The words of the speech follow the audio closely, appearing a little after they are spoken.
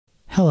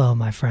Hello,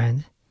 my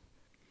friend.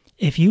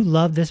 If you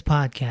love this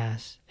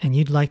podcast and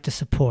you'd like to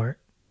support,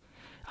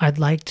 I'd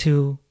like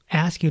to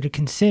ask you to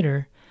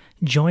consider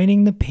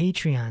joining the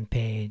Patreon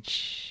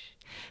page,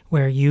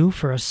 where you,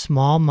 for a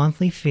small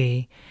monthly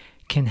fee,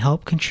 can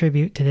help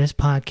contribute to this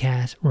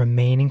podcast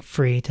remaining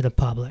free to the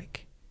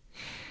public.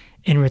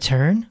 In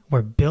return,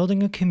 we're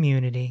building a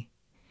community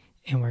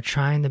and we're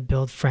trying to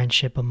build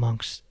friendship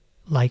amongst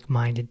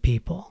like-minded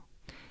people,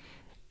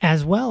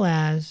 as well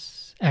as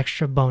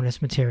extra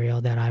bonus material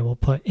that I will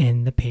put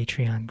in the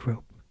Patreon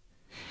group.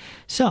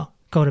 So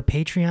go to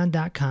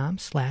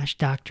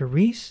patreon.com/Dr.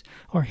 Reese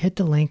or hit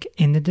the link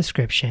in the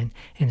description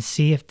and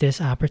see if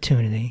this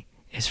opportunity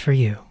is for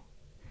you.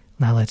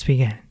 Now let's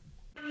begin.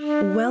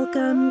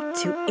 Welcome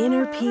to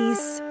Inner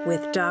Peace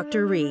with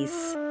Dr.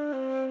 Reese,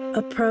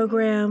 a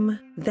program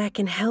that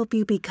can help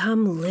you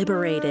become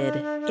liberated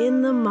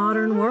in the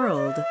modern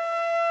world.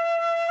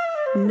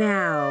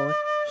 Now,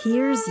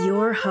 here's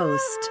your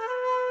host,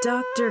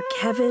 Dr.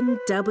 Kevin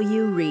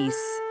W.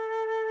 Reese.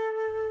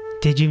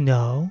 Did you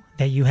know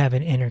that you have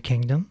an inner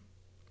kingdom?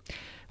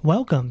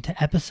 Welcome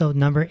to episode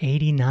number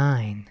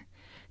 89.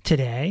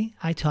 Today,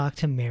 I talked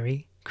to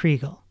Mary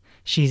Krygiel.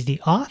 She's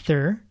the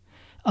author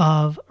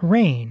of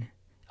Reign,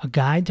 a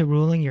guide to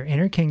ruling your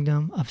inner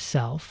kingdom of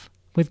self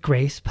with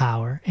grace,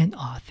 power, and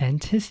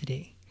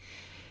authenticity.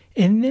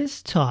 In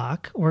this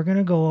talk, we're going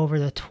to go over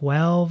the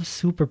 12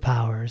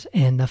 superpowers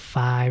and the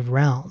 5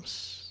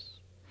 realms.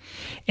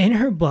 In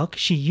her book,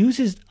 she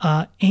uses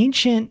an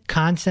ancient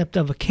concept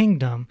of a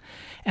kingdom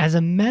as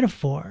a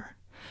metaphor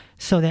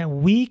so that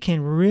we can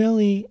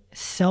really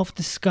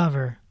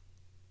self-discover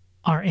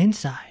our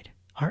inside,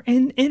 our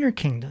inner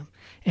kingdom,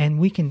 and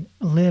we can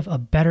live a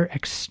better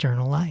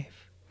external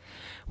life.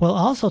 We'll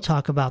also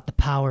talk about the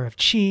power of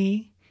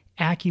qi,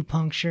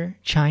 acupuncture,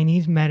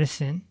 Chinese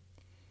medicine,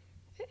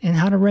 and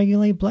how to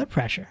regulate blood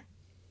pressure.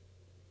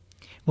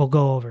 We'll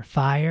go over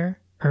fire,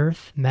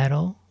 earth,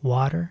 metal,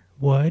 water,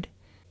 wood,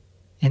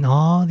 and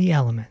all the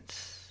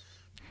elements.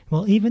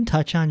 We'll even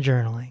touch on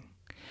journaling.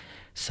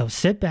 So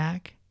sit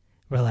back,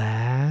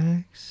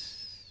 relax,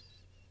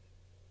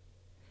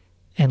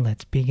 and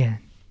let's begin.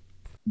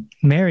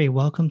 Mary,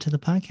 welcome to the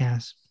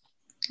podcast.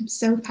 I'm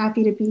so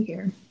happy to be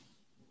here.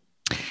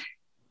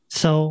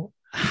 So,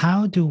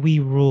 how do we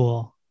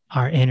rule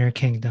our inner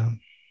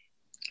kingdom?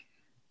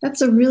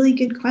 That's a really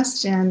good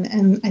question,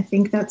 and I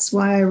think that's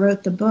why I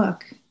wrote the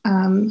book.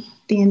 The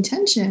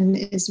intention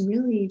is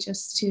really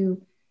just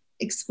to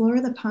explore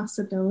the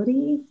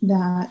possibility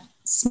that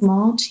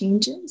small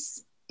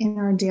changes in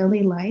our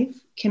daily life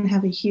can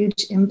have a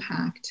huge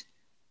impact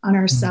on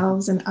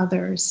ourselves and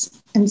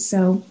others. And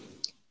so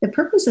the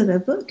purpose of the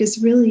book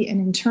is really an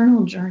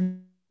internal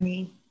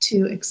journey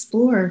to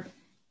explore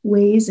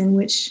ways in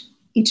which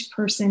each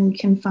person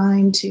can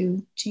find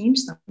to change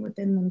something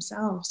within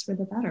themselves for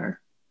the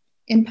better,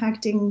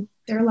 impacting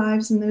their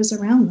lives and those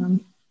around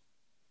them.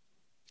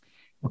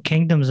 Well,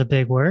 kingdom's a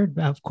big word.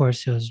 Of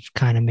course, it was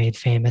kind of made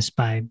famous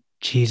by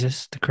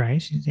Jesus the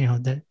Christ. You know,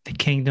 the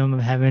kingdom of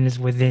heaven is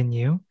within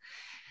you.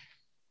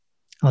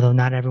 Although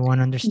not everyone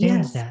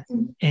understands that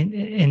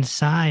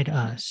inside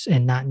us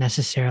and not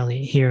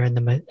necessarily here in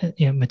the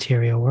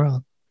material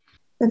world.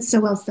 That's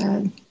so well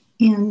said.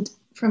 And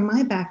from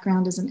my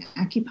background as an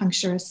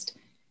acupuncturist,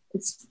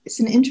 it's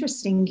an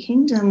interesting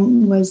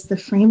kingdom was the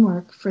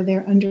framework for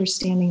their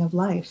understanding of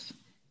life,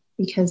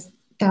 because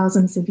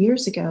thousands of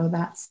years ago,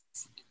 that's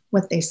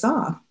what they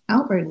saw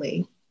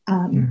outwardly.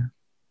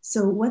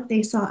 So what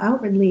they saw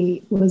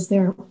outwardly was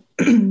their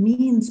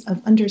means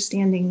of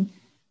understanding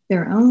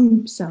their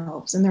own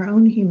selves and their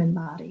own human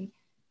body.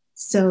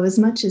 So as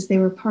much as they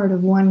were part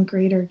of one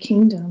greater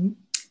kingdom,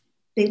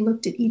 they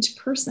looked at each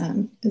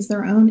person as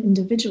their own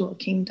individual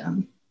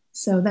kingdom.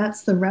 So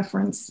that's the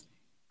reference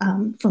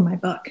for my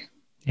book.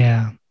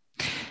 Yeah.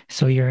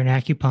 So you're an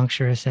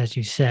acupuncturist, as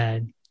you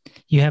said.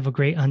 You have a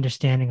great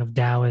understanding of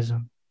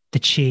Taoism, the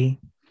qi,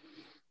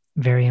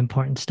 very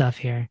important stuff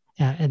here.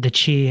 The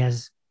qi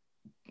has,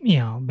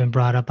 been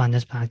brought up on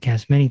this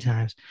podcast many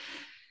times.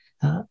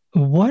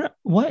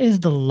 What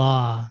is the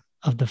law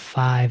of the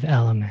 5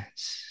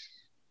 elements?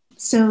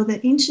 So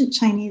the ancient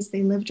Chinese,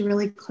 they lived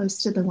really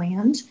close to the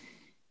land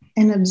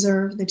and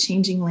observed the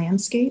changing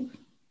landscape.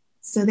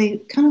 So they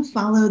kind of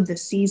followed the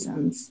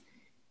seasons,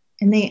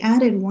 and they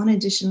added one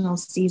additional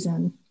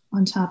season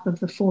on top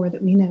of the 4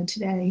 that we know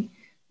today,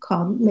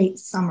 called late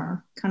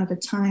summer, kind of a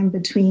time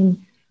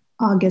between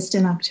August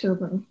and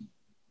October.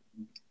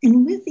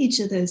 And with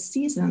each of those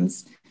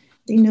seasons,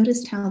 they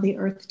noticed how the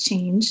earth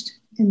changed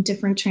and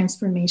different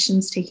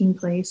transformations taking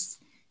place.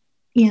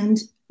 And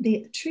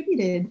they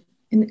attributed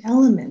an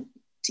element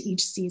to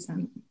each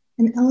season,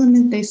 an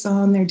element they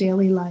saw in their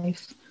daily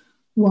life: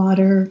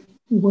 water,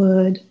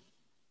 wood,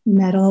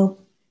 metal,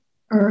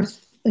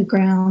 earth, the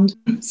ground.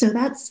 So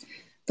that's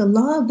the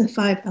law of the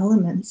 5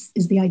 elements,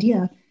 is the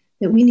idea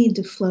that we need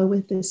to flow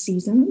with the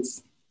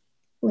seasons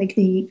like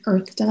the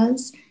earth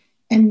does,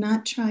 and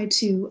not try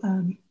to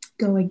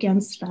go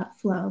against that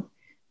flow.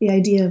 The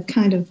idea of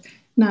kind of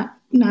not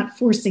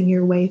forcing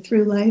your way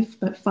through life,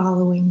 but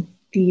following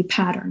the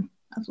pattern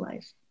of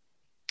life.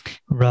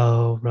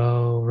 Row,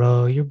 row,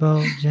 row your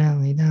boat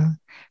gently down,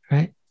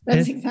 right?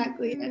 That's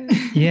exactly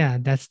it. Yeah,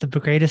 that's the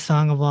greatest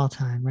song of all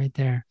time right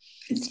there.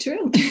 It's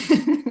true.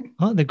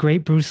 Well, the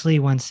great Bruce Lee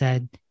once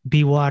said,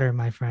 be water,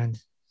 my friend.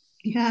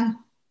 Yeah.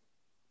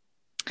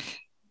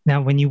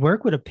 Now, when you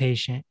work with a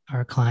patient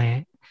or a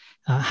client,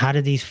 how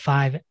do these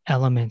 5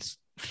 elements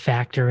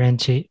factor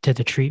into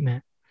the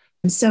treatment?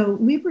 And so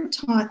we were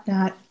taught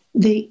that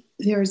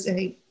there's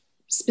a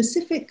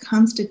specific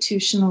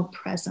constitutional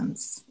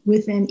presence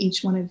within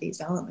each one of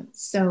these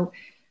elements. So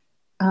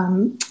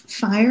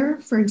fire,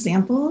 for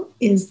example,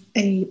 is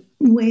a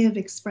way of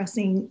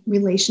expressing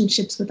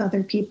relationships with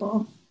other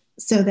people.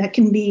 So that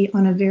can be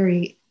on a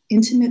very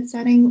intimate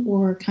setting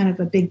or kind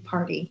of a big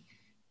party.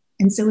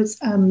 And so it's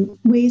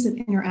ways of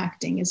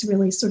interacting is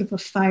really sort of a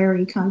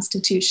fiery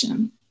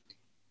constitution.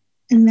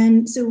 And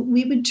then, so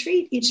we would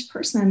treat each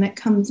person that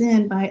comes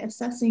in by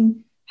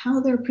assessing how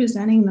they're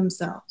presenting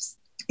themselves.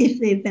 If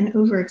they've been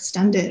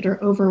overextended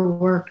or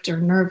overworked or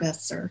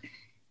nervous or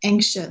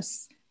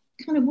anxious,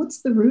 kind of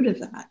what's the root of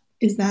that?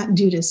 Is that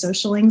due to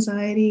social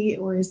anxiety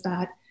or is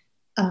that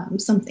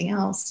something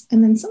else?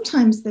 And then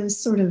sometimes those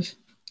sort of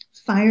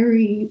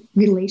fiery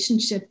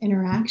relationship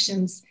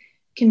interactions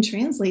can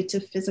translate to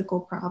physical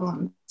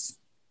problems.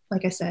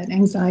 Like I said,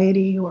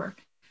 anxiety or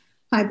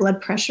high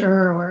blood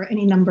pressure or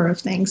any number of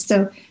things.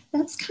 So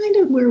that's kind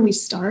of where we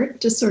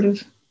start to sort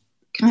of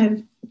kind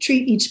of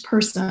treat each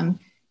person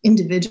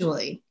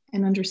individually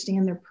and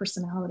understand their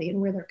personality and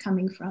where they're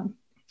coming from.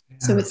 Yeah.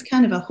 So it's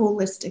kind of a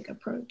holistic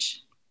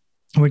approach.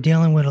 We're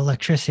dealing with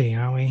electricity,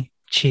 aren't we?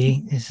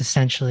 Qi is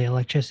essentially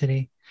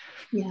electricity.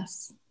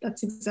 Yes,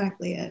 that's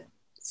exactly it.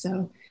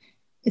 So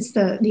it's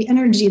the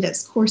energy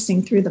that's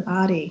coursing through the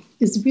body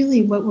is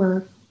really what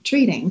we're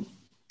treating.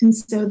 And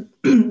so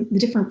the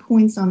different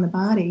points on the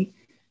body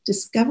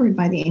discovered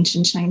by the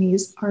ancient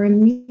Chinese are a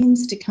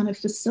means to kind of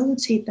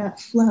facilitate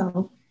that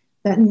flow,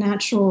 that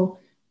natural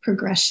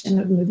progression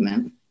of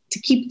movement, to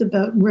keep the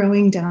boat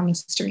rowing down the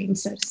stream,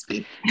 so to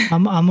speak.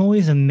 I'm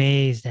always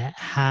amazed at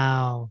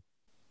how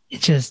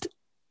it's just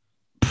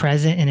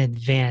present in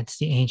advance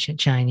the ancient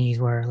Chinese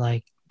were,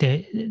 like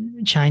the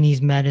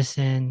Chinese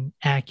medicine,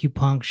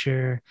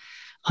 acupuncture,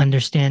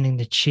 understanding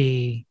the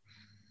qi.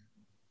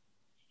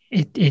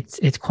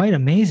 It's quite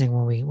amazing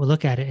when we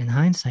look at it in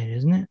hindsight,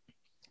 isn't it?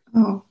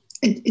 Oh,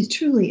 it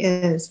truly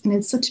is. And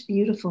it's such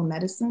beautiful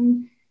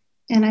medicine.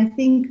 And I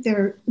think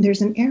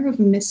there's an air of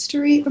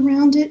mystery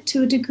around it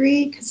to a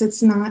degree because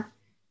it's not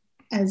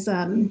as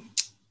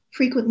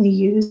frequently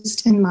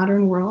used in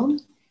modern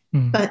world.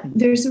 But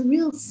there's a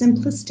real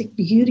simplistic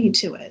beauty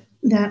to it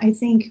that I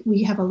think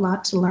we have a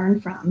lot to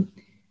learn from.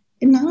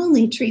 It not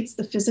only treats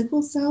the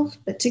physical self,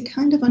 but to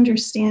kind of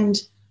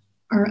understand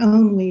our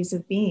own ways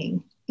of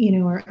being,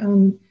 our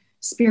own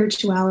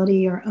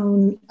spirituality, our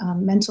own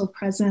mental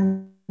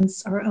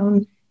presence, our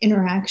own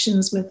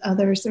interactions with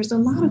others. There's a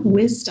lot of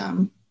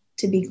wisdom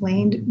to be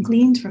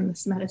gleaned from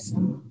this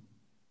medicine.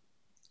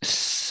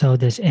 So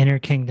this inner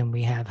kingdom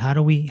we have, how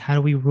do we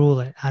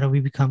rule it? How do we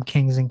become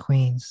kings and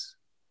queens?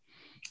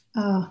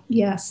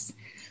 Yes.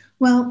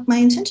 Well, my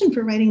intention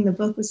for writing the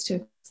book was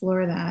to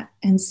explore that.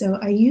 And so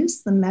I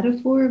used the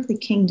metaphor of the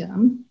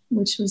kingdom,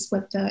 which was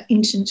what the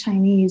ancient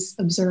Chinese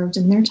observed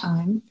in their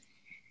time.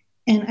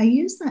 And I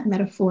used that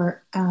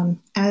metaphor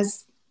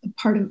as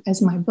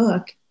my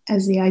book,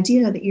 as the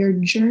idea that you're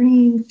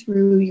journeying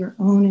through your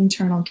own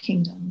internal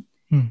kingdom.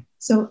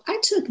 So I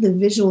took the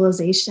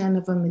visualization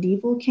of a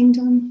medieval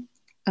kingdom,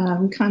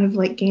 kind of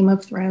like Game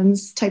of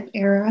Thrones type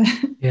era.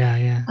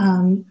 Yeah.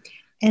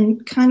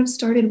 And kind of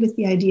started with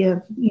the idea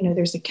of,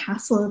 there's a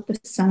castle at the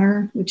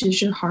center, which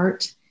is your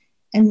heart.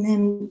 And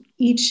then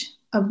each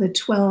of the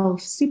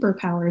 12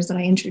 superpowers that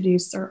I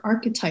introduce or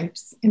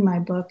archetypes in my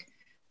book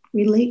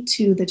relate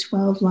to the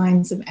 12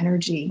 lines of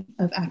energy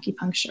of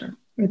acupuncture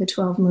or the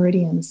 12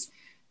 meridians.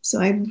 So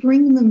I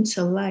bring them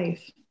to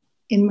life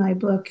in my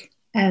book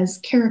as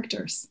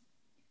characters.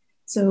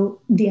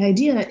 So the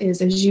idea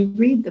is as you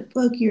read the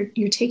book,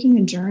 you're taking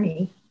a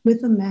journey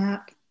with a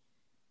map,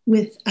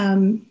 with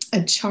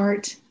a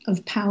chart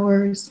of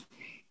powers,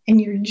 and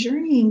you're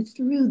journeying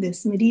through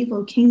this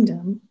medieval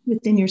kingdom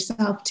within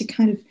yourself to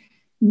kind of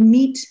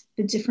meet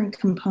the different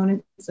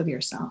components of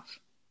yourself.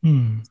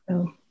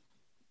 So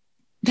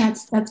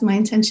that's my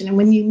intention. And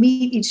when you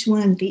meet each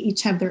one, they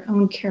each have their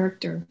own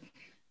character,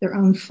 their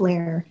own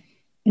flair,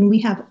 and we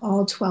have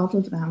all 12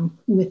 of them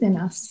within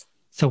us.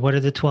 So what are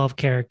the 12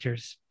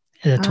 characters?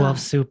 The 12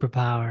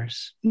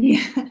 superpowers?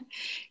 Yeah.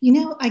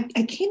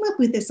 I came up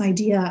with this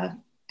idea.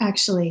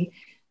 Actually,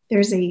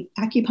 there's a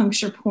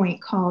acupuncture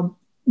point called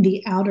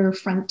the outer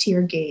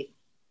frontier gate.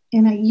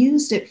 And I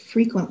used it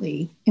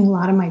frequently in a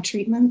lot of my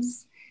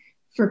treatments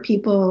for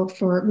people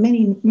for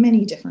many,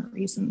 many different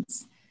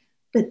reasons.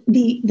 But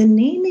the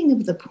naming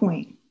of the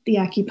point, the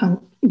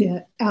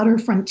outer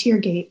frontier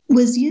gate,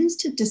 was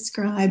used to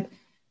describe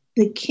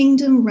the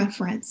kingdom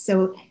reference.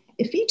 So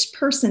if each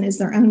person is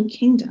their own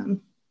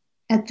kingdom,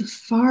 at the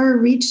far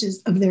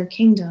reaches of their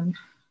kingdom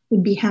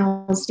would be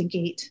housed a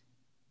gate.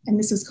 And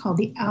this is called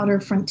the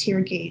outer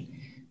frontier gate.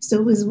 So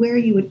it was where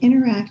you would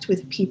interact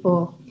with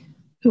people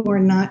who are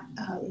not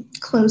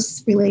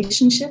close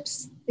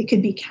relationships. They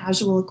could be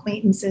casual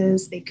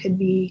acquaintances, they could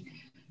be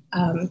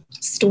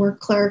store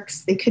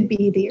clerks, they could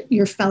be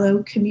your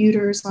fellow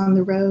commuters on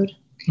the road.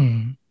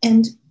 Mm.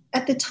 And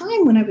at the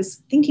time when I was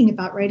thinking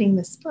about writing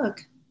this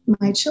book,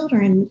 my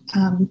children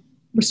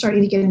were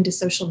starting to get into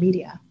social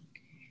media.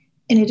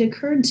 And it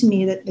occurred to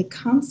me that the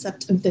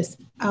concept of this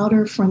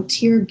outer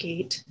frontier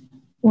gate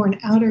or an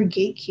outer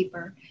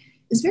gatekeeper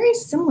is very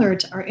similar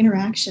to our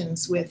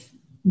interactions with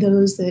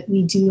those that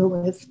we deal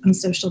with on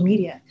social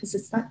media, because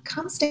it's that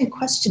constant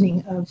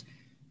questioning of,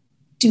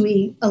 do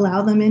we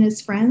allow them in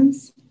as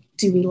friends?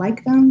 Do we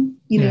like them?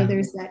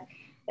 There's that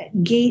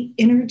gate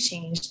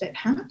interchange that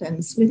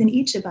happens within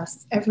each of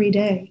us every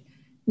day,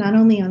 not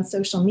only on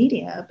social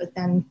media, but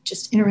then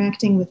just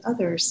interacting with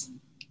others.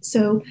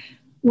 So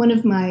one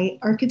of my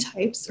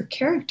archetypes or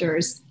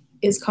characters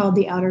is called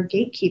the outer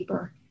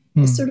gatekeeper.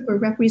 It's sort of a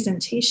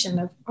representation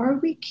of, are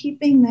we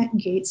keeping that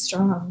gate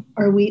strong?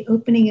 Are we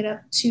opening it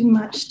up too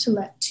much to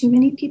let too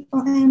many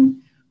people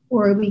in?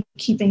 Or are we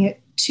keeping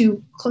it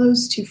too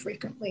closed too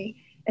frequently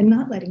and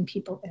not letting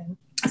people in?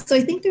 So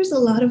I think there's a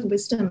lot of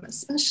wisdom,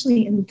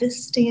 especially in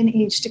this day and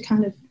age, to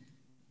kind of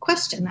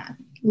question that,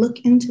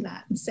 look into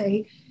that and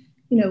say,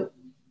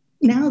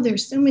 now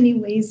there's so many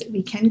ways that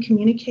we can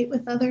communicate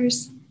with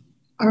others.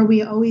 Are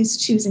we always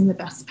choosing the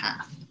best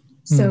path?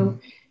 So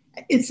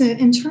it's an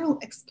internal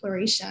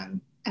exploration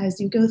as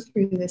you go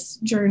through this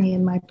journey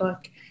in my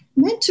book,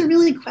 meant to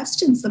really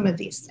question some of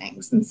these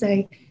things and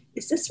say,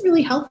 is this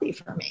really healthy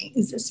for me?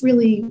 Is this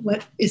really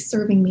what is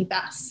serving me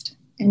best?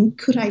 And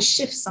could I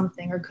shift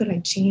something or could I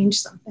change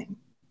something?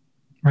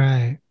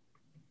 Right.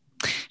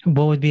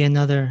 What would be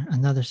another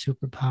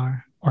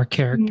superpower or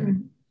character?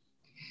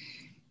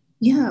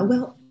 Yeah,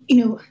 well,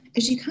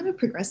 as you kind of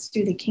progress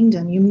through the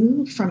kingdom, you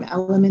move from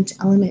element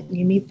to element and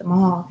you meet them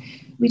all.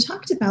 We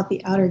talked about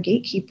the outer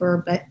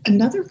gatekeeper, but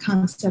another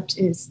concept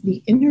is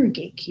the inner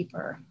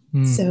gatekeeper.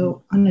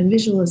 So on a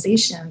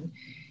visualization,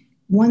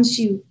 once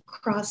you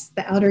cross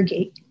the outer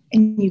gate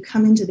and you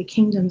come into the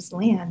kingdom's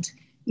land,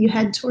 you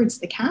head towards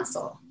the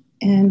castle,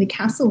 and the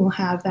castle will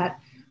have that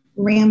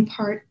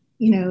rampart,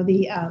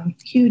 the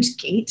huge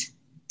gate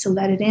to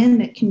let it in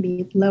that can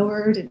be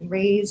lowered and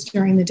raised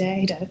during the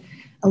day to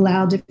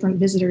allow different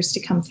visitors to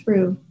come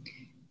through.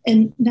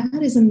 And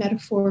that is a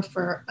metaphor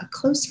for a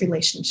close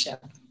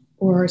relationship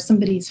or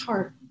somebody's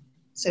heart,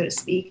 so to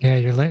speak. Yeah,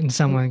 you're letting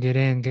someone get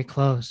in, get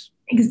close.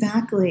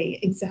 Exactly.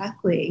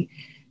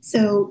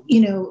 So,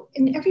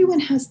 and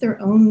everyone,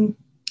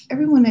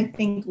 I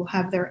think, will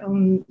have their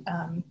own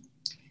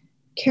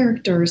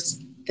characters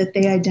that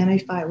they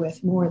identify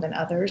with more than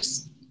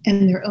others,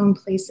 and their own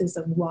places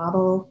of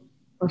wobble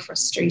or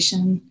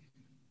frustration,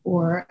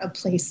 or a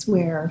place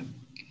where,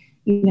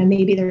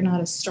 maybe they're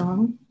not as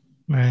strong.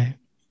 Right.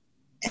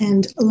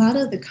 And a lot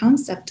of the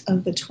concept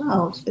of the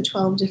 12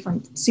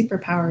 different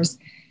superpowers,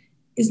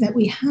 is that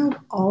we have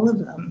all of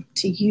them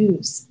to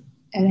use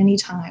at any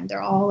time.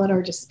 They're all at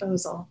our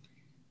disposal.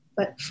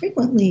 But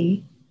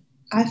frequently,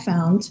 I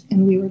found,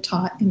 and we were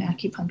taught in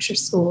acupuncture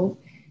school,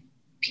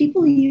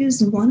 people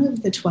use one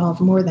of the 12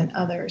 more than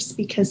others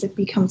because it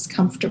becomes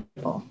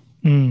comfortable.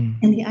 And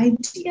the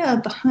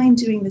idea behind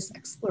doing this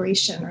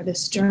exploration or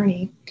this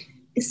journey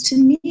is to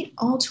meet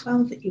all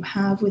 12 that you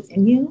have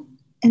within you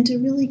and to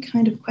really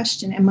kind of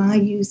question, am I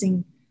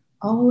using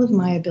all of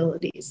my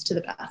abilities to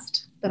the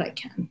best that I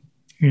can?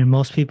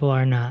 Most people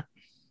are not.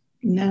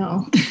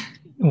 No.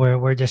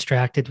 We're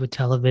distracted with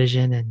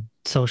television and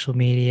social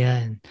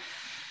media and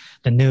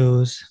the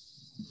news.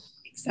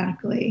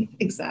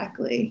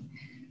 Exactly.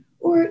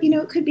 Or,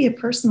 it could be a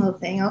personal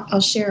thing. I'll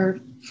share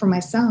for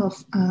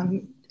myself,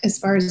 as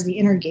far as the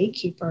inner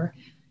gatekeeper.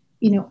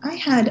 I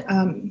had,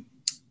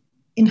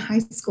 in high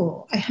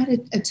school, I had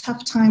a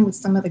tough time with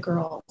some of the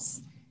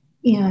girls,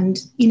 and,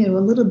 a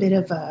little bit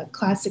of a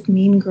classic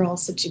mean girl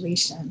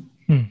situation.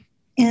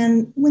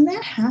 And when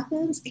that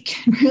happens, it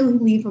can really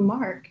leave a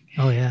mark.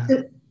 Oh, yeah.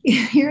 So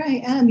here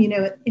I am,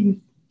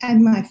 in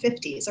my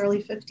 50s,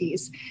 early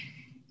 50s.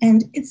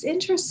 And it's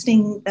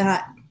interesting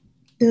that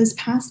those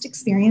past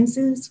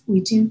experiences, we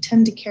do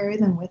tend to carry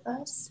them with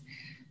us.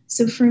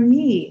 So for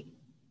me,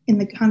 in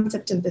the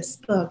concept of this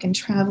book and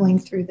traveling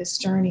through this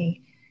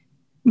journey,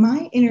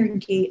 my inner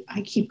gate,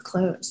 I keep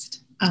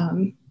closed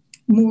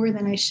more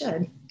than I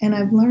should. And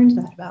I've learned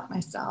that about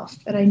myself,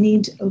 that I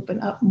need to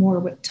open up more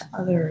to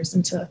others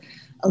and to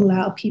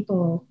allow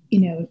people,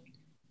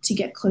 to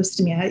get close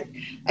to me.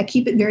 I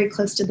keep it very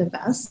close to the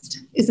vest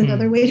is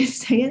another way to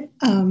say it,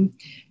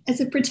 as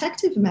a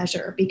protective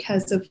measure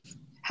because of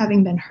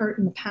having been hurt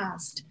in the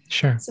past.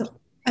 Sure. So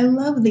I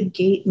love the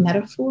gate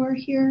metaphor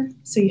here.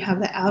 So you have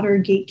the outer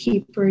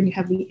gatekeeper and you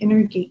have the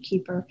inner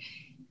gatekeeper,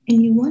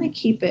 and you want to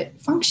keep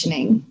it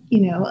functioning,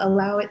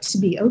 allow it to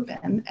be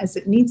open as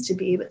it needs to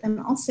be, but then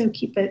also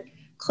keep it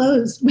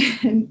closed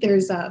when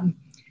there's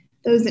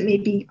those that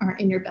maybe aren't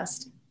in your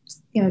best,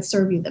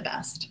 serve you the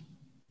best,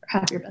 or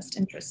have your best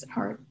interests at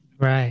heart.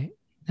 Right.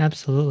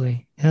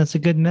 Absolutely. That's a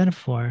good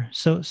metaphor.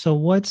 So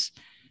what's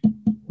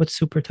What's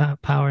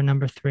superpower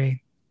number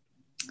 3?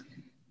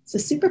 So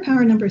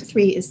superpower number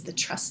 3 is the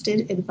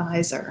trusted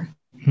advisor.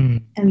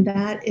 And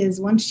that is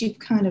once you've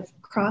kind of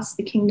crossed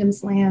the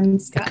kingdom's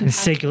lands, the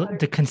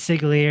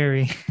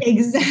consigliere.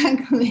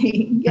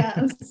 Exactly.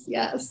 Yes,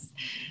 yes.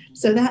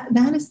 So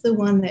that is the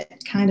one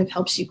that kind of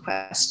helps you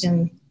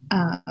question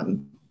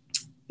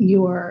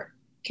your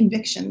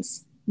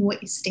convictions,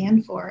 what you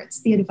stand for. It's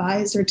the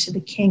advisor to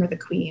the king or the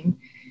queen.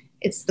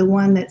 It's the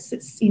one that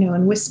sits,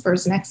 and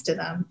whispers next to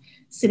them,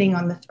 sitting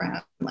on the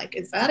throne. Like,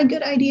 is that a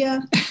good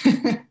idea?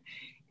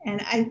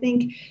 And I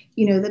think,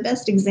 the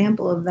best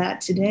example of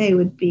that today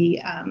would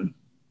be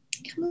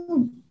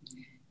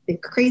the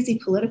crazy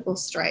political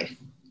strife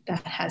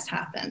that has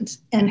happened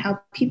and how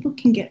people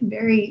can get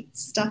very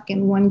stuck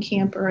in one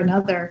camp or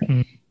another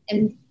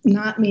and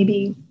not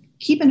maybe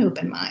keep an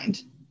open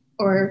mind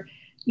or,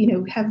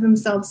 have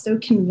themselves so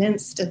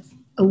convinced of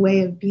a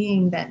way of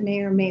being that may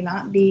or may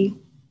not be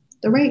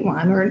the right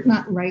one or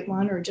not right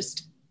one or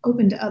just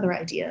open to other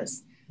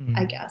ideas,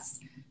 I guess.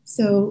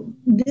 So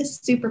this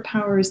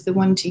superpower is the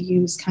one to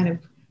use kind of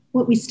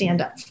what we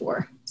stand up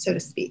for, so to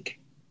speak.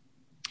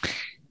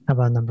 How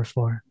about number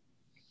 4?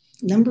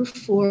 Number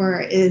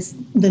 4 is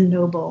the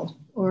noble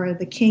or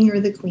the king or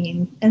the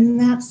queen, and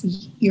that's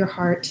your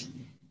heart.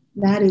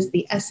 That is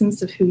the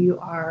essence of who you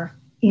are,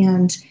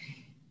 and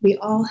we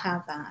all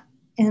have that.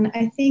 And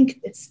I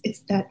think it's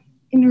that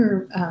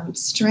inner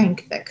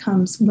strength that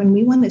comes when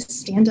we want to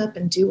stand up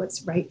and do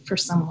what's right for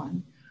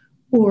someone,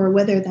 or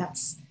whether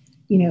that's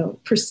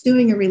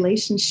pursuing a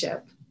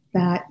relationship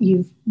that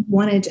you've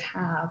wanted to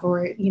have,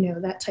 or,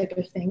 that type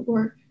of thing,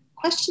 or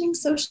questioning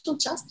social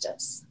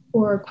justice,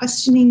 or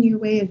questioning your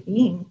way of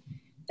being.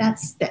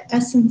 That's the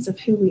essence of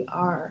who we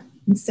are.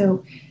 And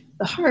so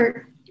the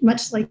heart,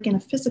 much like in a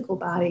physical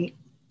body,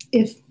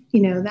 if,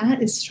 that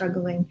is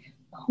struggling,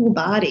 the whole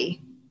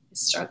body is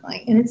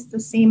struggling. And it's the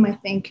same, I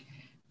think,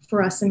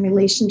 for us in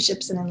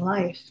relationships and in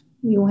life.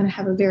 We want to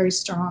have a very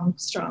strong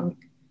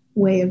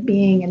way of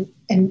being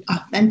and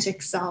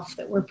authentic self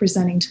that we're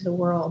presenting to the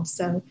world.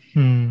 So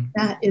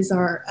that is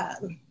our,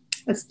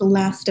 that's the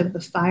last of the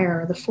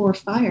fire, the 4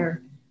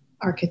 fire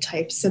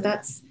archetypes. So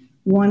that's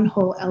one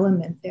whole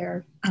element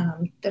there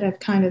that I've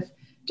kind of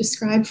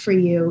described for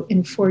you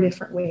in 4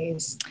 different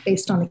ways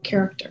based on the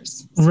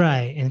characters.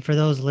 Right. And for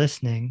those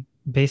listening,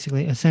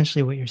 basically,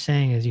 essentially what you're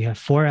saying is you have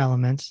 4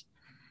 elements,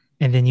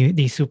 and then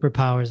these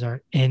superpowers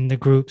are in the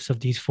groups of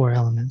these 4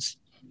 elements.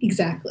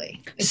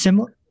 Exactly.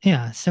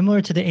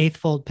 Similar to the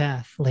eightfold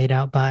path laid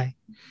out by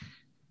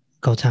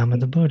Gautama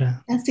the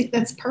Buddha.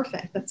 That's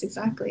perfect. That's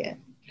exactly it.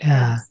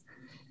 Yeah. Yes.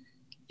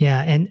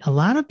 Yeah. And a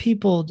lot of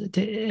people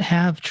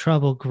have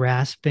trouble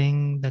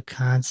grasping the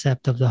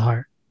concept of the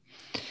heart.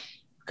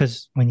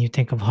 Because when you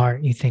think of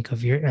heart, you think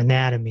of your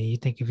anatomy, you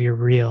think of your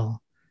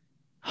real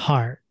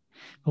heart.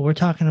 But we're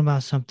talking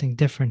about something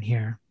different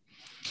here.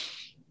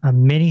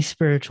 Many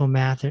spiritual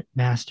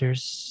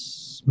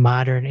masters,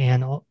 modern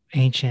and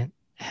ancient,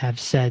 have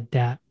said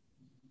that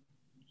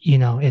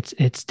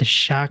it's the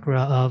chakra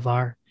of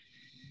our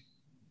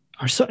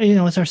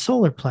it's our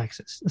solar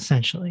plexus,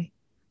 essentially.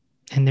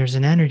 And there's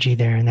an energy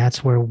there, and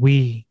that's where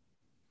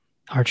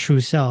our true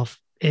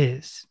self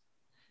is,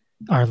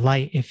 our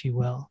light, if you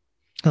will.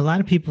 A lot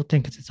of people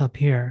think it's up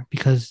here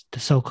because the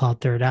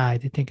so-called third eye,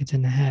 they think it's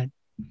in the head.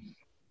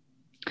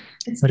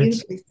 It's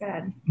beautifully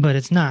said. But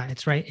it's not.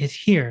 It's right. It's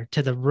here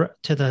to the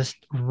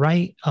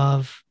right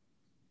of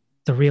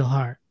the real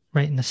heart,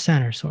 right in the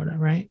center, sort of,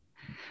 right?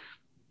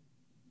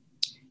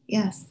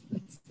 Yes,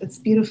 it's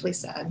beautifully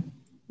said.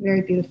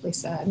 Very beautifully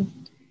said.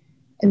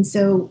 And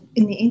so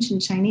in the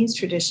ancient Chinese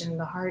tradition,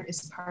 the heart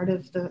is part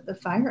of the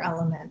fire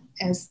element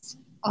as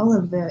all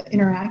of the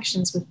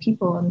interactions with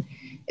people. And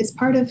it's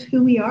part of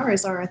who we are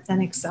as our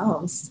authentic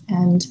selves.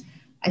 And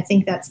I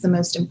think that's the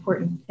most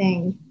important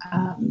thing,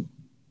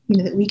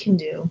 that we can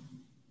do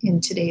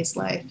in today's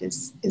life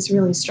is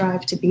really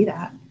strive to be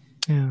that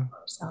for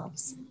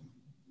ourselves.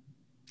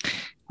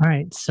 All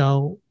right.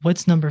 So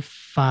what's number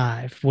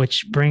 5,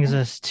 which brings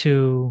us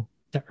to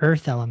the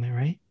earth element,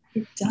 right?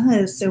 It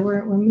does. So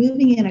we're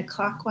moving in a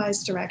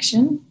clockwise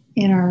direction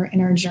in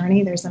our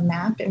journey. There's a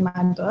map in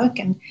my book,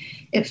 and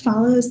it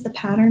follows the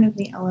pattern of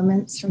the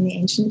elements from the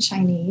ancient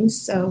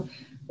Chinese. So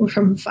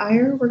from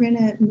fire, we're going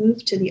to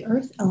move to the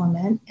earth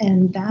element,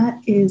 and that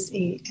is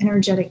a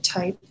energetic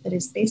type that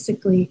is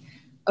basically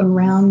a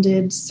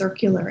rounded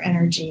circular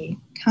energy,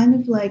 kind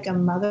of like a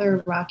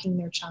mother rocking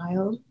their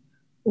child,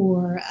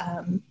 or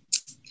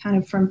kind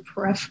of from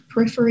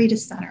periphery to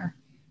center,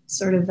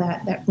 sort of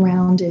that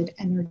rounded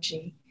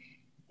energy.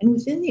 And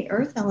within the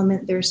earth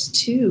element, there's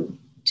two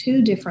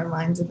different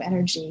lines of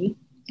energy,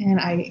 and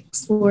I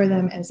explore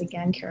them as,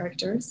 again,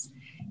 characters.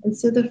 And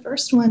so the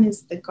first one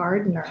is the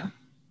gardener.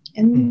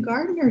 And the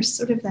gardener is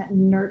sort of that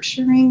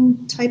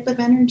nurturing type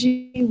of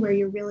energy where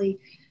you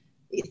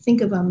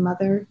think of a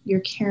mother,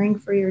 you're caring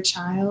for your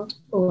child,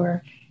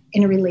 or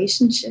in a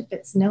relationship,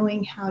 it's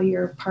knowing how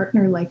your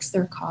partner likes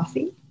their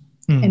coffee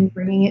and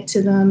bringing it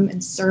to them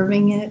and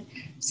serving it.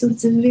 So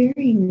it's a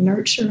very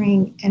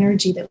nurturing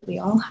energy that we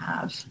all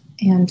have.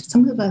 And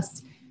some of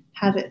us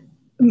have it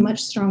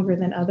much stronger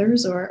than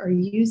others or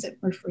use it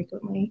more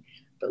frequently,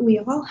 but we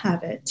all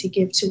have it to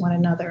give to one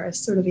another as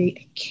sort of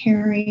a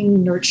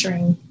caring,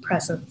 nurturing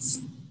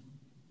presence.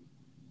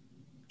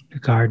 A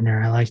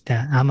gardener, I like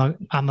that.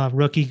 I'm a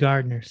rookie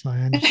gardener, so I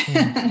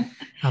understand.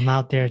 I'm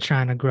out there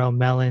trying to grow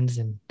melons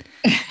and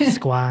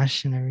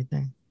squash and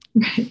everything.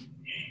 Right.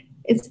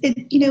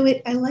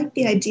 I like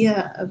the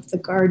idea of the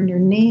gardener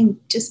name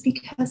just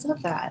because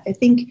of that. I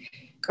think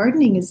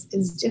gardening is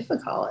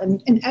difficult,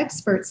 and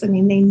experts, I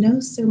mean, they know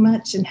so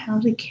much and how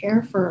to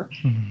care for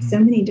so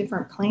many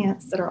different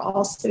plants that are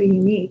all so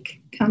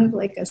unique, kind of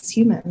like us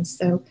humans.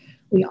 So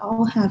we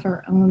all have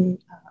our own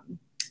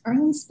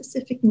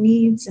specific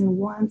needs and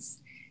wants.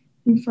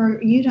 And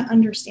for you to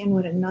understand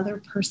what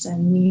another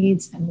person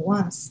needs and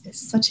wants is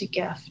such a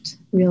gift,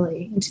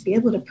 really, and to be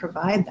able to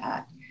provide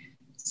that.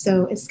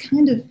 So it's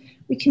kind of,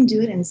 we can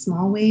do it in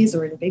small ways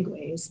or in big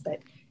ways, but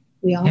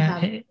we all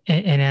have.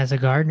 And as a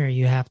gardener,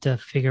 you have to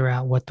figure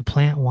out what the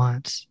plant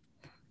wants.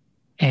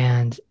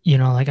 And,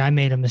 like I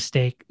made a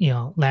mistake,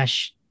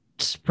 last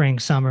spring,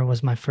 summer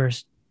was my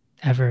first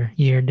ever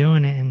year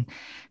doing it. And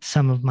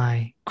some of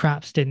my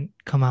crops didn't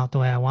come out the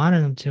way I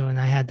wanted them to. And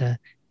I had to,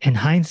 in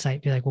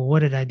hindsight, be like, well,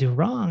 what did I do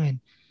wrong? And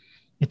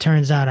it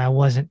turns out I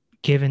wasn't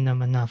giving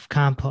them enough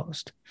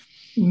compost.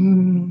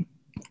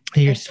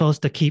 You're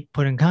supposed to keep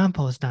putting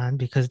compost on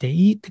because they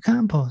eat the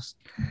compost.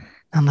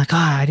 I'm like,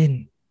 I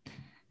didn't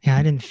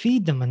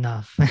feed them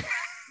enough.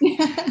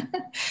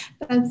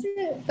 That's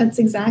it. That's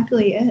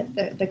exactly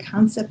it. The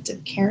concept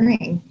of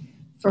caring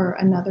for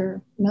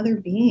another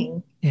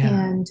being. Yeah.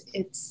 And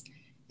it's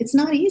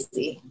not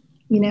easy,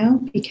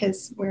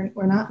 because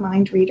we're not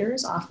mind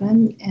readers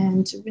often.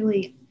 And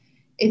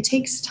it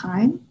takes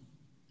time,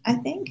 I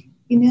think,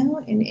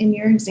 in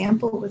your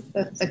example with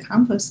the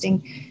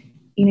composting,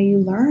 you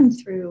learn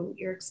through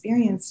your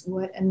experience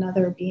what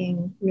another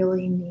being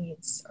really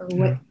needs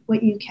or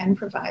what you can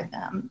provide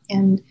them.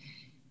 And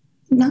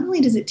not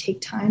only does it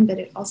take time, but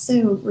it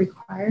also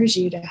requires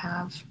you to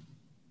have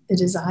the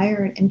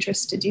desire and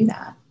interest to do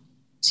that,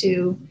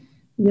 to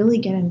really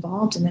get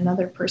involved in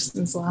another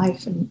person's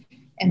life and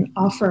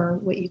offer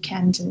what you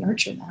can to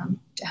nurture them,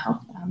 to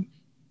help them.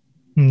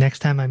 Next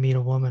time I meet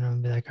a woman, I'm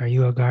gonna be like, are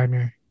you a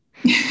gardener?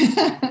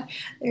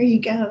 There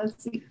you go.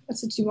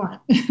 That's what you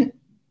want.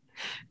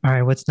 All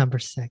right, what's number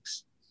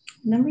 6?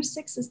 Number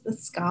 6 is the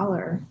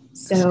scholar.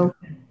 So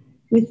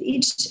with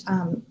each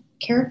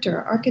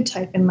character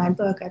archetype in my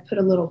book, I put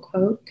a little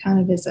quote kind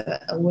of as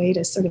a way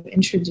to sort of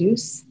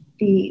introduce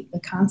the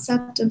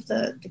concept of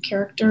the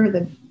character,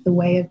 the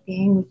way of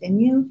being within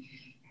you.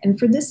 And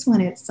for this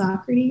one, it's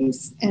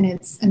Socrates, and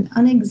it's an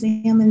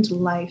unexamined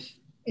life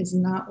is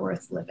not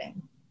worth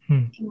living.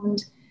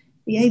 And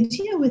the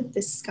idea with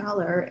this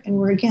scholar, and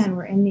we're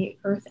in the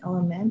earth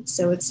element,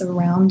 so it's a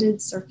rounded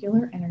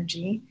circular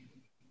energy.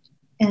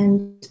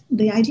 And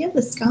the idea of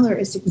the scholar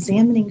is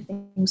examining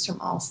things from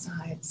all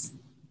sides,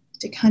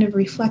 to kind of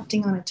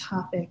reflecting on a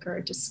topic or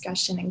a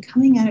discussion and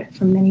coming at it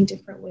from many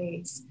different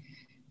ways.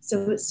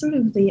 So it's sort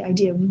of the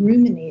idea of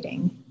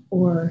ruminating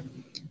or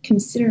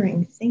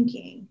considering,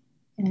 thinking,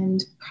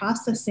 and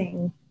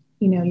processing,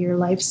 your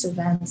life's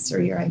events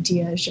or your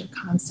ideas, your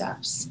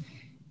concepts.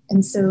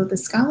 And so the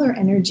scholar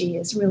energy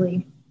is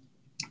really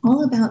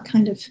all about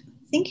kind of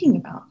thinking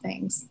about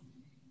things.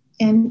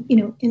 And,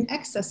 in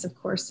excess, of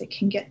course, it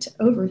can get to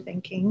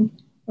overthinking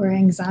or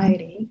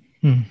anxiety,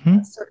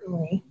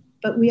 certainly.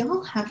 But we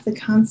all have the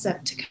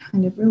concept to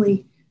kind of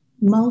really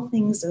mull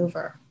things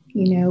over.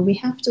 We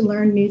have to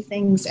learn new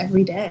things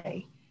every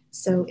day.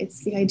 So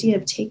it's the idea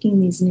of taking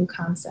these new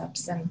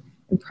concepts and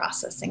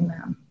processing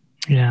them.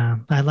 Yeah,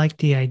 I like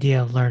the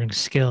idea of learning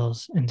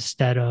skills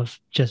instead of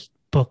just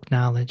book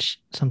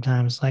knowledge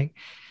sometimes, like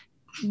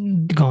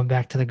going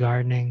back to the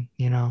gardening,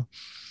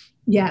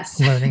 Yes.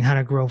 Learning how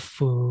to grow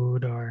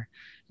food, or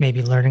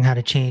maybe learning how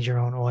to change your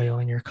own oil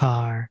in your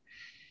car.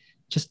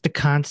 Just the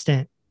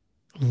constant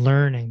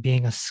learning,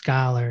 being a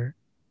scholar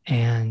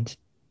and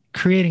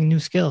creating new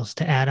skills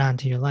to add on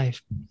to your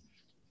life.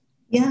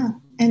 Yeah.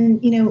 And,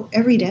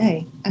 every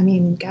day, I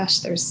mean, gosh,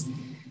 there's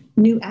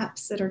new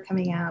apps that are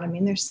coming out. I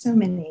mean, there's so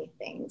many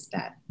things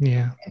that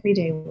every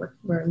day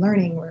we're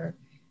learning, we're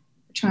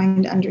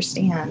trying to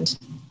understand.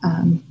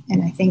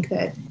 And I think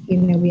that,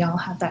 we all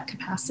have that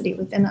capacity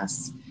within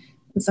us.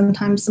 And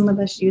sometimes some of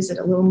us use it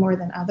a little more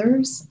than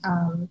others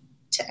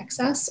to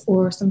excess,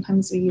 or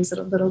sometimes we use it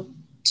a little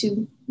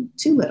too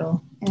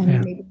little, and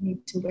maybe we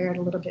need to wear it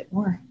a little bit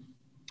more.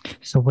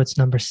 So what's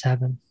number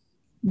 7?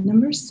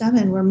 Number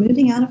 7, we're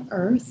moving out of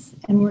earth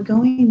and we're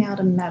going out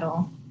of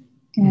metal.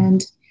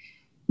 And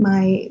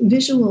my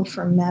visual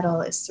for metal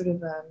is sort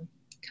of a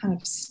kind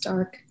of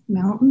stark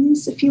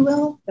mountains, if you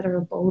will, that are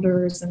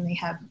boulders, and they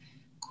have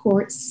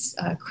quartz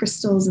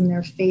crystals in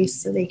their face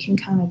so they can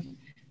kind of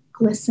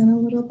glisten a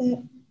little bit.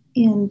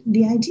 And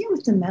the idea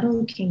with the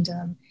metal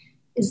kingdom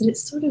is that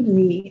it's sort of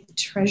the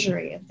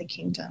treasury of the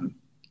kingdom.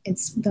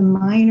 It's the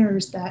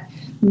miners that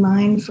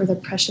mine for the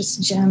precious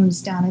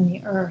gems down in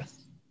the earth,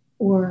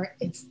 or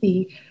it's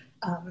the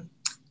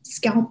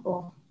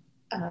scalpel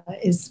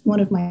is one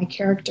of my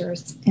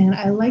characters. And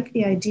I like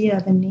the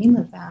idea, the name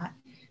of that,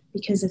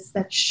 because it's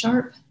that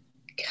sharp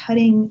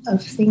cutting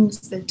of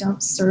things that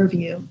don't serve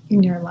you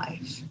in your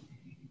life.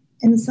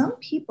 And some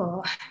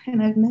people,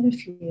 and I've met a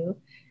few,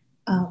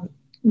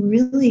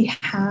 really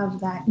have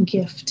that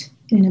gift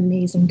in an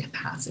amazing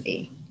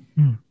capacity.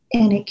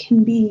 And it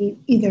can be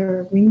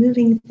either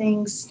removing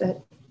things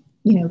that,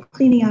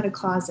 cleaning out a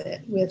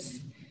closet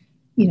with,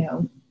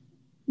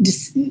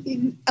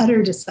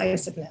 utter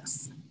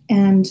decisiveness.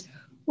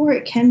 Or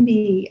it can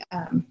be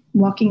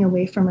walking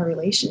away from a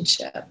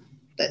relationship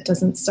that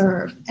doesn't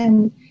serve.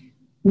 And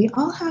we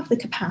all have the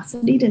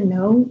capacity to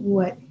know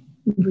what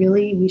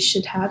really we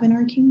should have in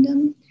our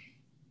kingdom.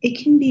 It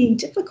can be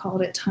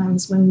difficult at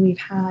times when we've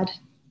had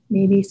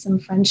maybe some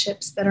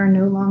friendships that are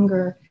no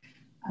longer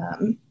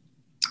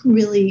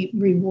really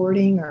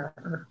rewarding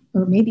or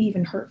maybe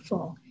even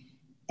hurtful.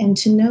 And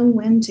to know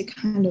when to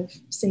kind of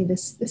say,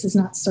 this is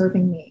not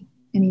serving me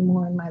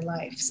anymore in my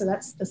life. So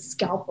that's the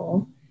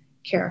scalpel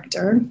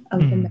character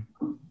of the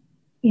middle.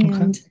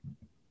 And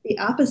the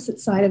opposite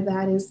side of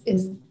that is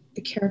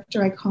the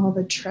character I call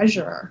the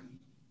treasurer.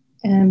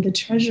 And the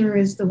treasurer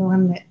is the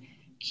one that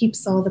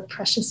keeps all the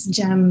precious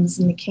gems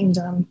in the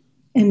kingdom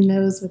and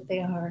knows what they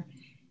are.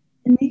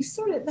 And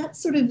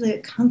that's sort of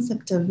the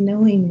concept of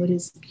knowing what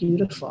is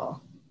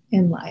beautiful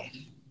in life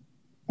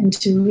and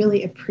to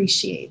really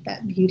appreciate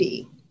that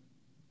beauty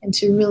and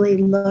to really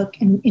look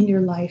in your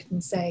life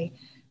and say,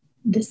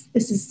 this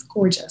is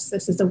gorgeous.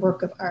 This is a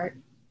work of art.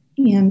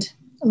 And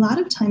a lot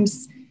of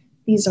times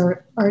these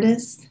are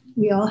artists.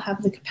 We all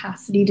have the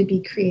capacity to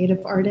be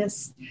creative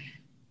artists.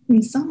 I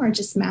mean, some are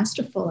just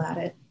masterful at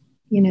it,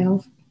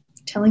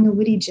 telling a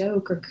witty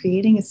joke or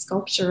creating a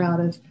sculpture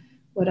out of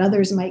what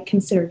others might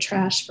consider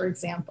trash, for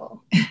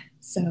example.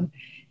 So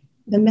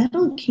the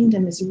metal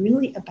kingdom is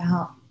really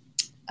about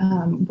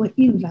what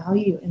you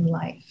value in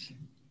life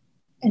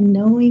and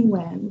knowing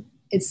when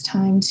it's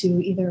time to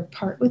either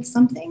part with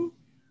something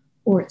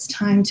or it's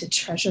time to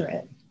treasure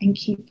it and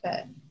keep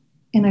it.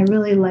 And I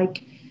really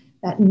like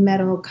that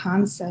metal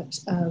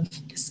concept of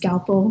the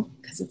scalpel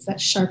because it's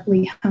that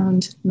sharply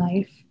honed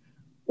knife,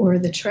 or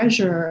the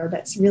treasurer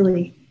that's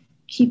really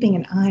keeping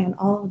an eye on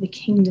all of the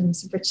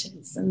kingdom's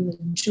riches and the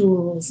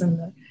jewels and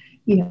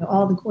the,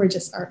 all the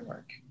gorgeous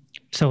artwork.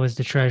 So is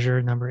the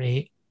treasurer number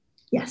 8?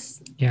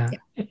 Yes. Yeah.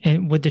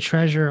 And would the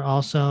treasurer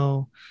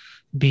also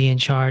be in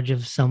charge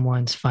of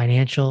someone's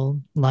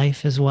financial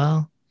life as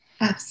well?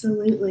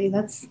 Absolutely.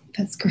 That's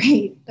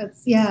great.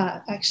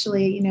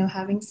 Actually,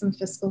 having some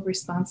fiscal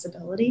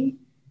responsibility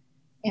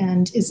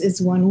and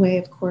is one way.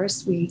 Of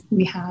course, we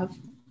have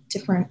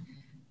different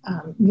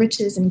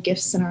riches and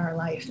gifts in our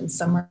life, and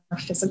some are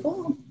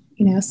physical,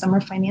 some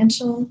are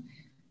financial,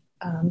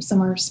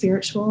 some are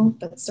spiritual,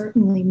 but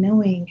certainly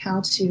knowing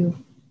how to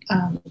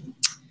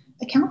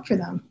account for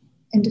them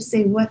and to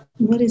say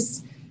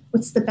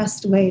what's the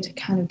best way to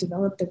kind of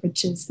develop the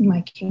riches in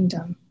my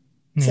kingdom.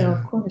 Yeah. So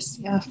of course,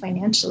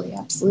 financially,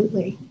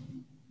 absolutely.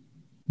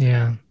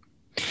 Yeah.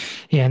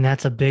 Yeah. And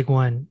that's a big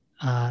one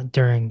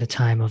during the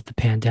time of the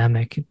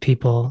pandemic.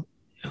 People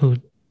who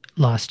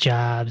lost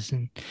jobs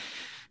and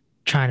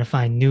trying to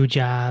find new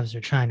jobs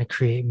or trying to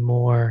create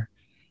more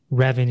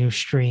revenue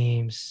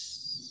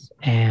streams.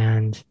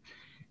 And,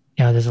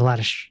 there's a lot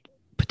of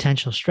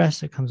potential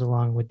stress that comes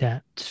along with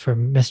that for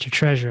Mr.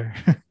 Treasurer.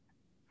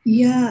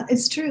 Yeah,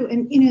 it's true.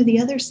 And, the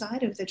other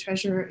side of the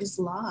treasurer is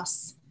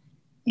loss.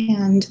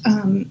 And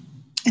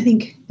I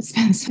think it's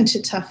been such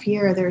a tough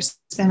year. There's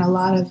been a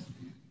lot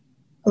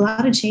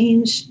of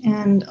change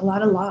and a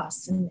lot of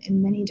loss in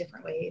many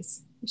different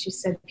ways. As you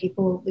said,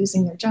 people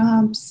losing their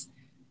jobs,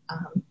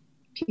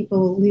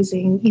 people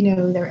losing,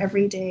 their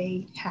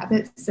everyday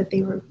habits that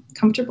they were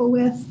comfortable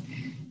with,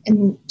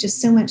 and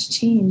just so much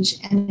change.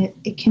 And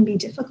it can be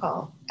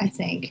difficult, I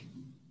think.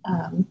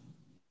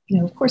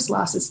 Of course,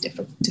 loss is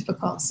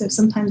difficult. So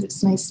sometimes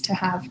it's nice to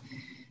have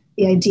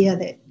the idea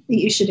that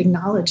you should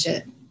acknowledge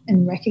it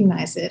and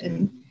recognize it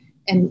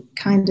and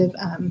kind of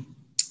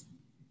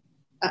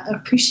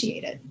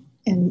appreciate it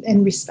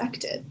and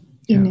respect it.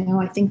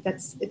 I think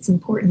it's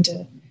important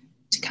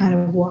to kind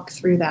of walk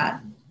through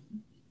that.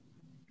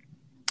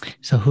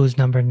 So who's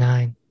number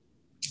 9?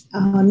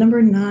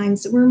 Number 9.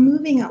 So we're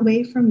moving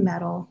away from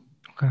metal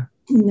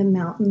in the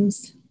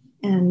mountains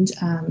and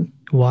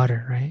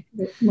water, right?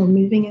 We're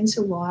moving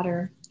into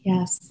water.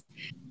 Yes.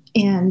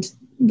 And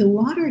the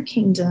water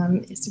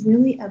kingdom is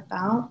really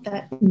about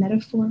that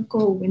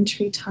metaphorical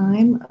wintry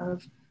time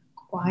of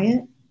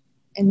quiet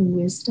and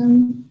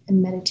wisdom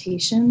and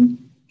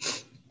meditation.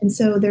 And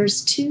so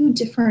there's 2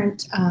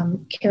 different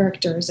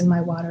characters in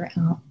my water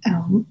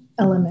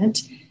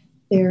element.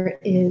 There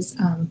is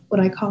what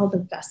I call the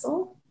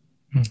vessel.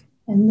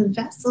 And the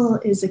vessel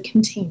is a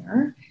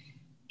container.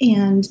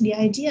 And the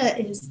idea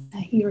is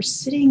that you're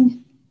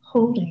sitting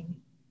holding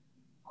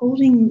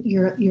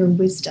your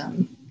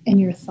wisdom and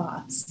your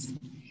thoughts.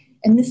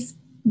 And this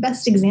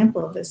best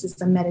example of this is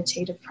the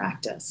meditative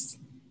practice,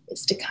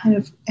 is to kind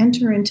of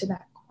enter into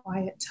that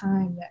quiet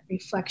time, that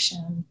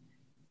reflection,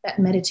 that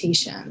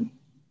meditation.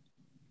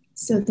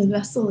 So the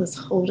vessel is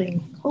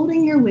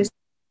holding your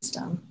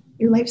wisdom,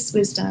 your life's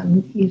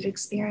wisdom you've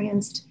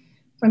experienced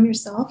from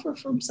yourself or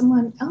from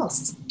someone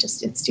else.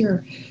 Just it's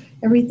your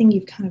everything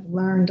you've kind of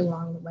learned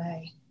along the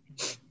way.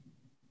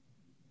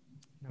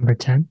 Number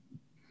 10.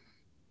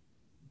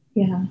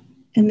 Yeah.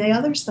 And the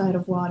other side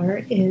of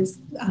water is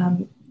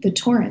the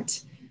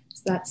torrent.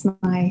 So that's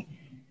my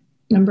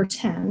number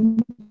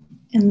 10.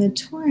 And the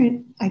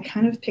torrent, I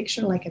kind of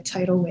picture like a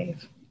tidal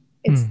wave.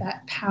 It's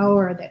that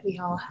power that we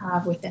all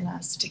have within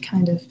us to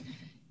kind of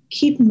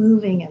keep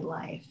moving in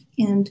life.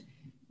 And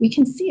we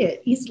can see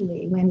it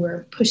easily when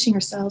we're pushing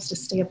ourselves to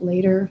stay up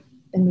later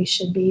than we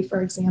should be,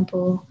 for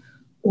example,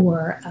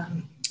 or,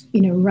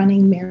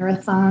 running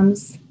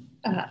marathons,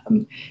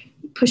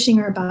 pushing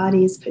our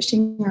bodies,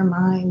 pushing our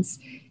minds.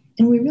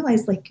 And we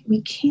realize like we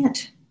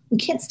can't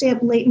stay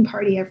up late and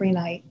party every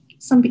night.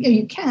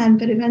 You can,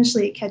 but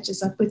eventually it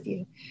catches up with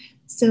you.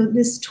 So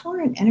this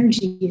torrent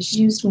energy is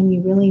used when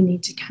you really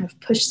need to kind of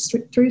push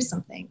through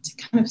something, to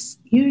kind of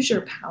use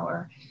your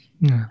power,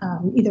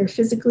 either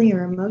physically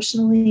or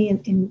emotionally,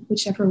 in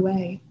whichever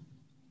way.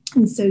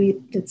 And so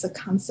it's a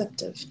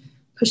concept of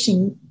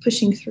pushing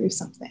through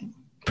something.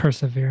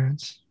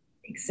 Perseverance.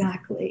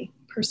 Exactly.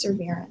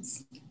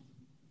 Perseverance.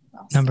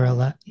 Well Number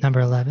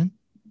 11.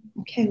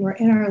 Okay, we're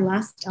in our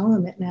last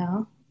element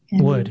now.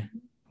 Wood,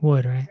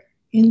 right?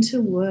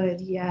 Into wood,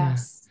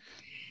 yes. Yeah.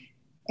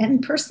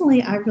 And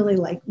personally, I really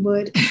like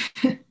wood.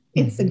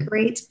 It's a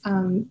great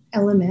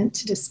element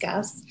to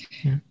discuss.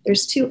 Yeah.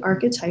 There's two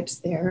archetypes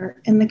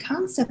there. And the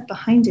concept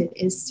behind it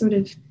is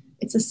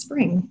it's a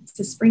spring. It's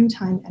a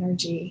springtime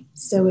energy.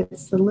 So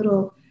it's the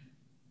little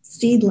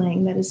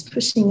seedling that is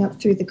pushing up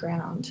through the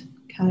ground,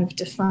 kind of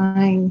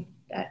defying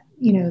that,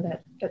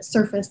 that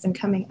surface and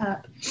coming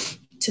up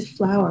to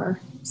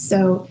flower.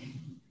 So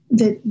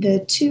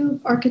the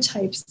two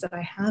archetypes that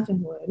I have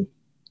in wood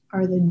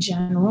are the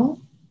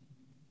general,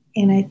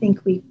 and I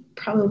think we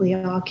probably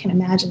all can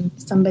imagine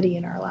somebody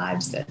in our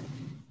lives that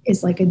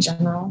is like a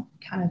general,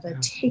 kind of a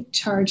take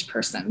charge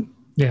person.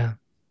 Yeah.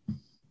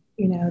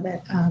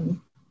 That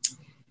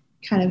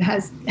kind of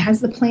has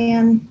the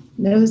plan,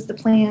 knows the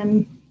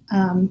plan,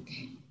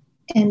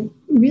 and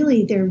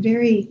really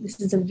this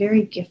is a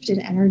very gifted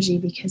energy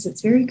because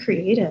it's very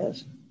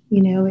creative.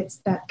 It's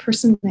that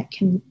person that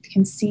can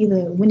see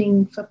the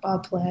winning football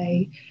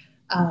play,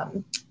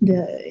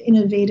 the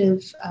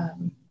innovative,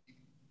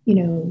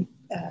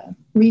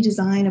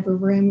 redesign of a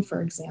room,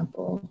 for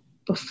example,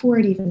 before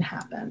it even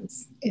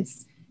happens.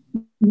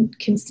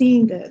 Can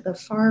seeing the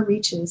far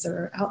reaches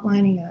or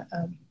outlining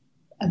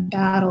a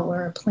battle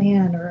or a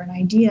plan or an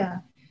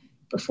idea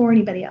before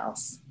anybody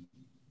else,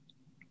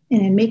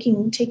 and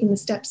taking the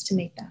steps to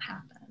make that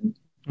happen.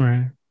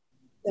 Right.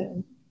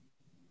 So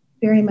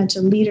very much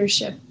a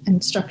leadership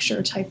and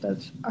structure type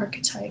of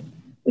archetype,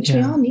 which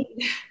we all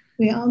need.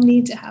 We all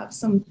need to have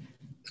some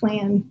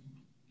plan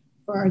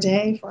for our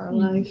day, for our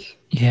life.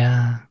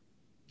 Yeah,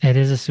 it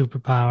is a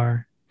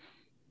superpower.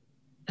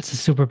 It's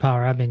a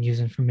superpower I've been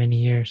using for many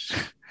years.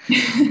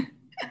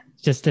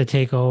 Just to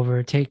take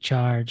over, take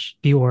charge,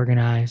 be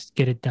organized,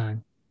 get it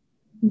done.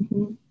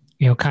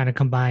 Mm-hmm. Kind of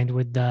combined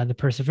with the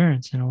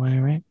perseverance in a way,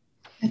 right?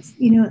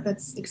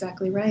 That's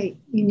exactly right.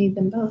 You need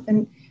them both.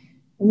 And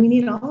we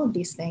need all of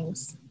these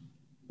things.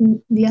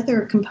 The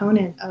other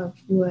component of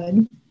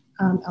wood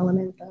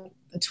element,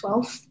 the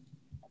 12th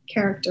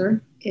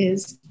character,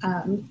 is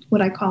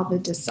what I call the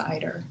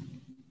decider.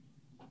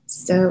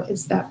 So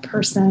it's that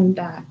person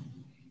that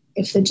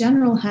if the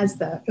general has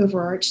the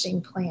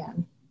overarching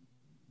plan,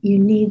 you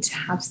need to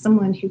have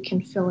someone who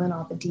can fill in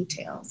all the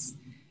details.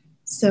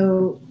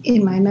 So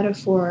in my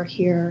metaphor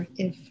here,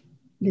 if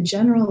the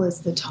general is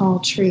the tall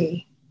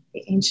tree,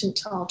 the ancient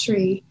tall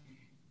tree,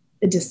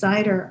 the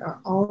decider are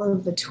all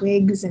of the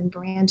twigs and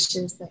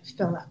branches that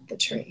fill up the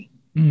tree.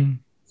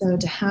 So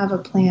to have a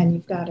plan,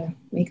 you've got to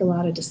make a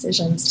lot of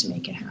decisions to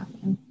make it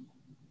happen.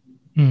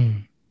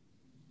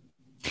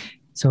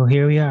 So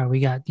here we are. We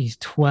got these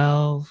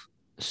 12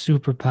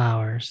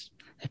 superpowers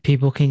that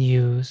people can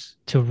use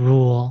to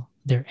rule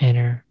their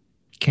inner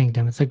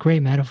kingdom. It's a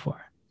great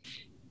metaphor.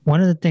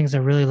 One of the things I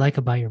really like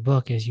about your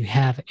book is you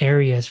have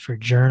areas for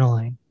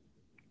journaling.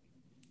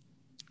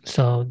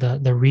 So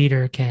the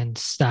reader can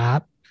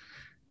stop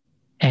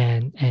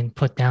and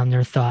put down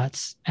their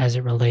thoughts as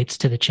it relates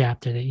to the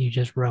chapter that you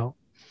just wrote.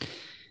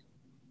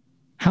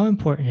 How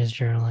important is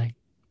journaling?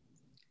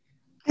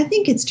 I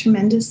think it's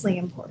tremendously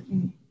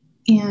important.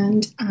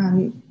 And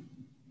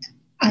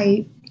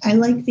I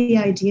like the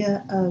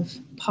idea of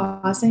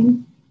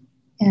pausing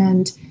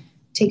and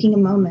taking a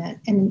moment.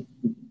 And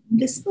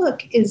this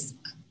book is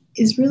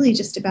really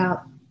just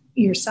about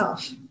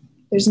yourself.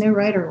 There's no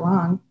right or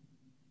wrong.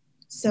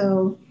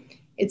 So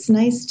it's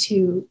nice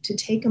to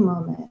take a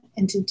moment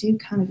and to do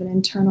kind of an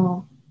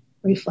internal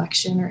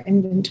reflection or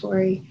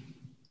inventory.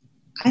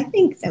 I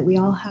think that we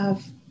all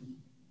have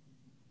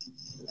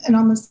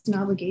almost an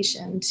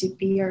obligation to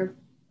be our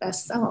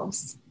best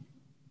selves.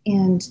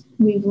 And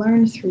we've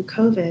learned through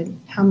COVID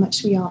how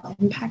much we all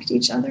impact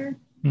each other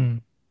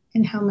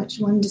and how much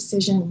one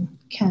decision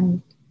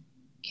can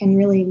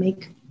really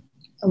make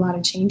a lot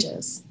of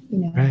changes, you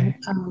know. Right.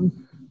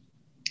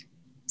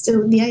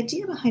 So the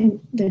idea behind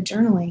the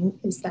journaling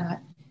is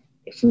that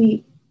if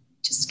we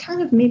just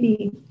kind of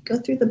maybe go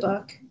through the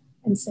book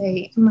and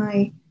say, am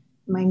I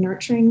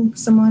nurturing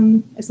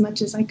someone as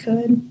much as I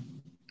could?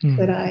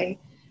 Could I,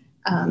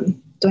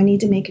 do I need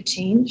to make a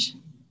change?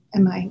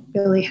 Am I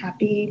really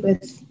happy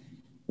with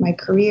my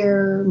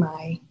career,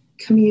 my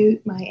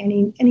commute, my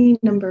any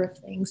number of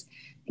things?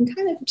 And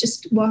kind of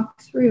just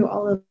walk through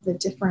all of the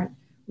different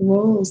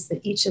roles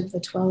that each of the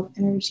 12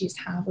 energies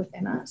have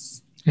within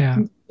us. Yeah.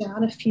 And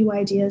jot a few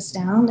ideas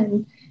down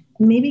and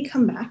maybe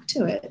come back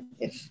to it.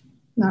 If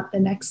not the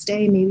next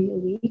day, maybe a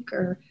week,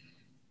 or,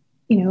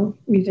 you know,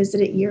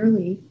 revisit it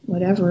yearly,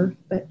 whatever,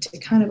 but to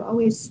kind of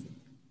always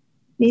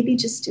maybe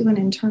just do an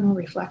internal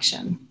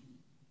reflection.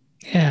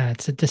 Yeah,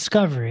 it's a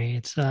discovery.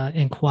 It's an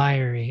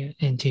inquiry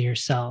into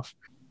yourself.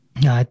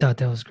 No, I thought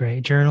that was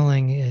great.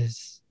 Journaling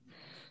is,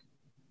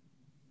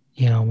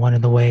 you know, one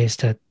of the ways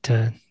to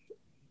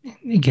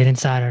get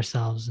inside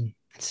ourselves and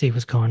see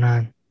what's going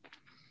on.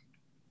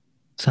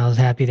 So I was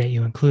happy that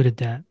you included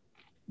that.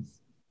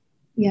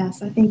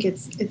 Yes, I think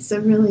it's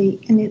a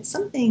really, and it's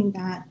something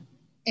that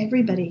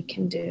everybody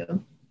can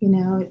do. You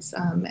know, it's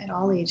at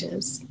all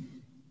ages.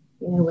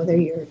 You know, whether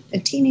you're a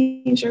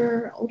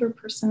teenager, older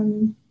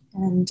person,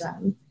 and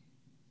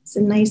it's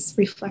a nice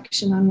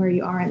reflection on where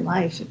you are in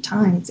life at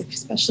times,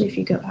 especially if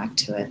you go back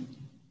to it.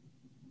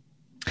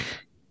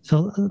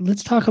 So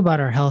let's talk about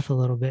our health a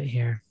little bit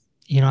here.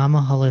 You know, I'm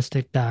a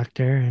holistic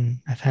doctor and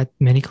I've had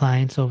many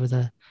clients over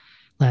the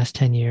last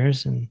 10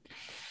 years, and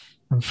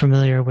I'm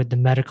familiar with the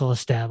medical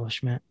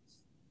establishment.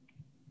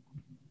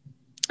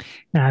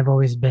 And I've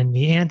always been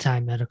the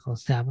anti-medical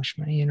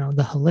establishment, you know,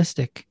 the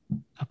holistic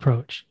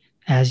approach,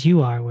 as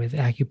you are with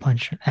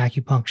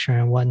acupuncture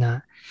and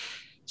whatnot.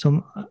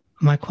 So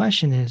my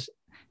question is,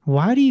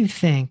 why do you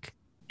think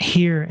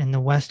here in the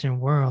Western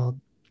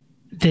world,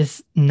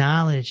 this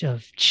knowledge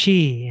of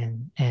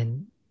qi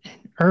and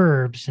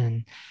herbs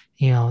and,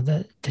 you know,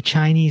 the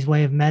Chinese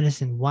way of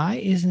medicine, why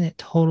isn't it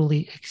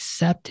totally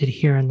accepted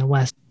here in the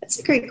West? That's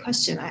a great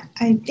question.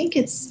 I think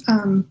it's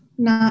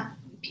not,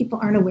 people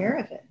aren't aware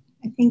of it.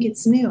 I think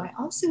it's new. I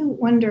also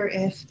wonder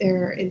if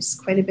there is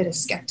quite a bit of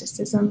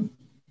skepticism.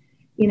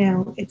 You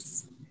know,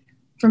 it's,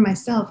 for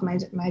myself, my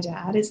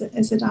dad is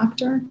a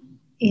doctor,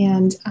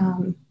 and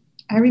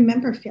I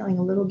remember feeling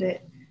a little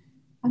bit,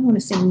 I don't want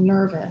to say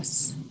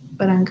nervous,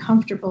 but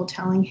uncomfortable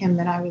telling him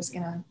that I was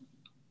going to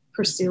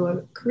pursue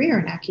a career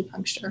in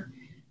acupuncture,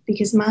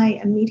 because my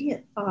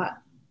immediate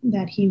thought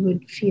that he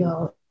would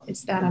feel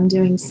is that I'm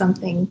doing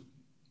something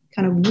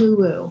kind of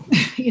woo-woo,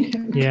 you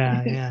know,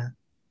 Yeah.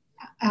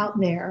 out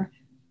there.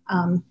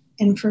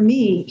 And for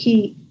me,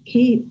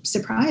 he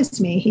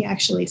surprised me. He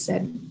actually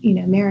said, you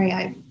know, Mary,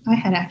 I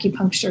had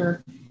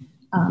acupuncture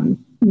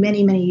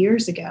many, many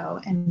years ago,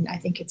 and I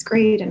think it's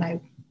great, and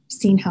I've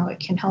seen how it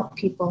can help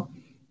people.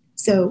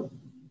 So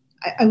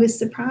I was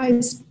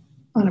surprised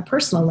on a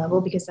personal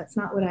level, because that's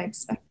not what I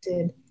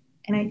expected.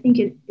 And I think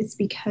it's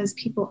because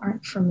people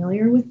aren't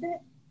familiar with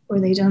it, or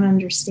they don't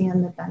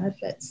understand the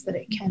benefits that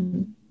it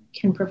can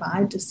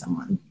provide to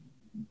someone.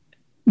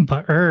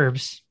 But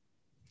herbs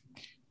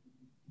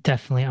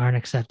definitely aren't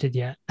accepted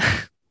yet.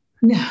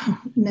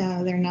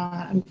 No, they're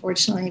not,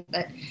 unfortunately.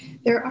 But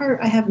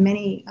I have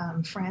many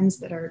friends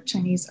that are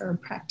Chinese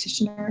herb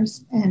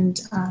practitioners,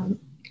 and,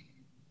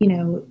 you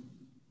know,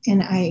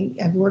 and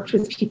I've worked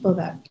with people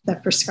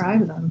that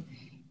prescribe them.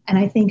 And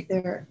I think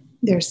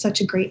they're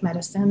such a great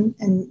medicine,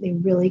 and they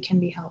really can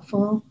be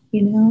helpful,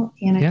 you know,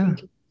 and I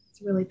think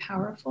it's really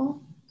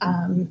powerful.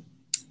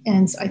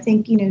 And so I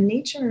think, you know,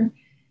 nature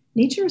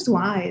is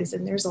wise,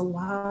 and there's a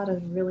lot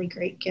of really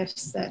great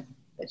gifts that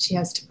she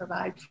has to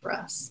provide for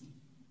us.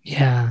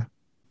 Yeah.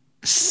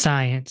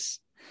 Science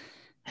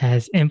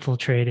has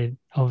infiltrated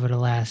over the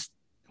last,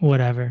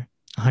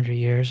 100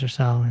 years or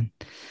so, and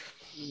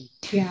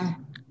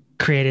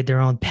created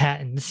their own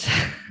patents.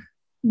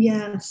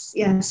 Yes.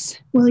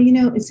 Well, you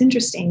know, it's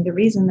interesting. The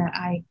reason that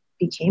I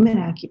became an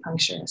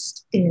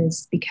acupuncturist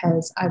is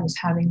because I was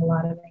having a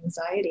lot of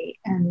anxiety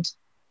and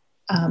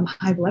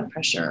high blood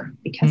pressure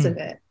because of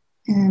it.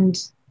 And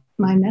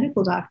my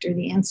medical doctor,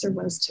 the answer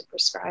was to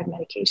prescribe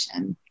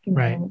medication, you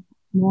know,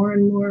 more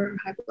and more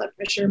high blood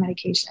pressure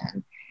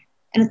medication.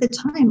 And at the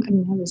time, I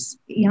mean, I was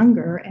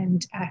younger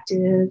and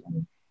active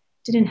and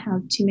didn't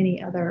have too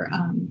many other,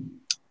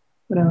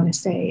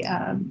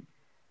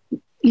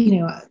 you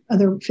know,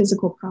 other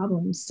physical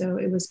problems. So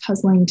it was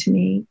puzzling to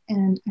me.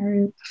 And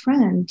a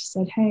friend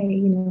said, hey,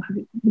 you know,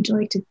 would you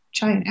like to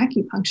try an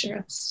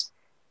acupuncturist?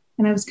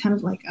 And I was kind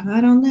of like,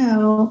 I don't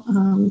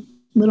know,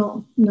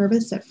 little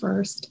nervous at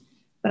first.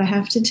 But I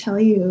have to tell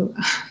you,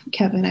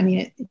 Kevin, I mean,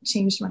 it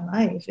changed my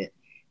life.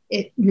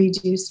 It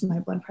reduced my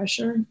blood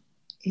pressure.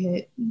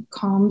 It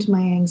calmed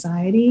my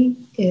anxiety.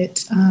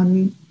 It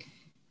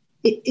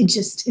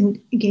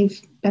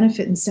gave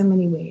benefit in so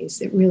many ways.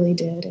 It really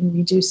did, and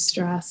reduced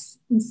stress.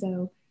 And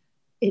so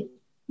it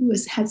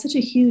had such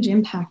a huge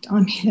impact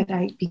on me that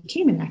I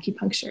became an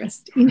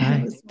acupuncturist. You know,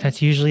 Right.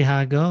 That's usually how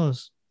it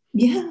goes.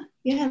 Yeah.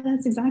 Yeah,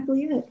 that's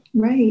exactly it.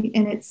 Right.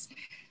 And it's,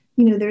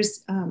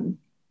 there's,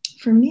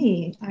 for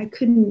me, I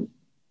couldn't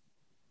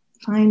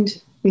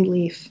find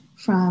relief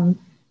from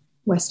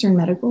Western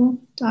medical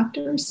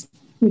doctors,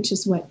 which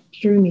is what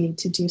drew me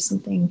to do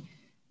something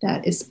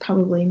that is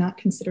probably not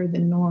considered the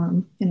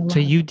norm in a So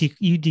lot of.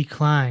 you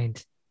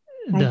declined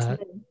I the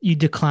did. you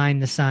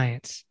declined the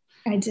science.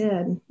 I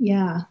did.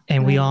 Yeah.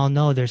 And we all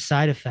know there's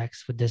side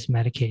effects with this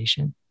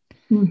medication.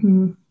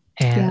 Mm-hmm.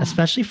 And Yeah.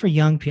 especially for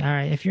young people, all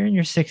right, if you're in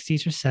your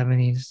 60s or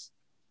 70s,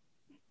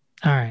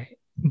 all right.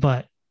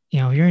 But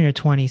if you're in your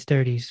 20s,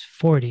 30s,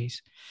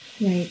 40s,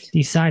 Right.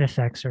 these side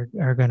effects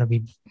are going to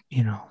be,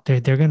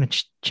 they're going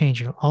to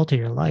change alter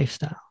your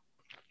lifestyle.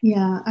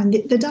 Yeah, and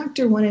the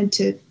doctor wanted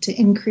to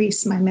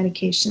increase my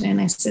medication, and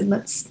I said,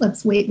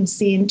 let's wait and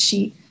see. And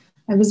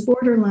I was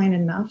borderline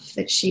enough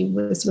that she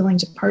was willing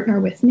to partner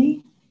with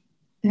me.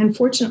 And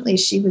unfortunately,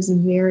 she was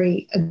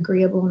very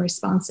agreeable and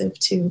responsive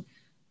to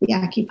the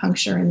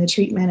acupuncture and the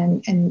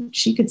treatment, and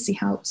she could see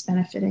how it was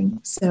benefiting.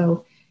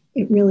 So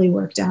it really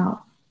worked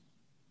out.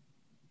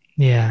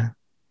 Yeah.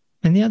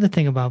 And the other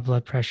thing about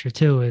blood pressure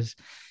too is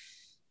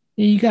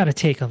you got to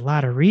take a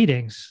lot of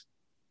readings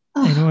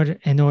Oh,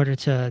 in order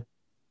to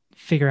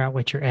figure out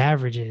what your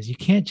average is. You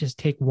can't just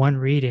take one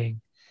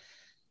reading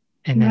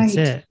and that's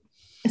right. it.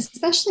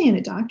 Especially in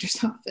a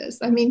doctor's office.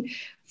 I mean,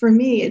 for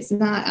me,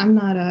 I'm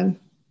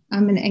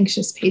an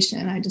anxious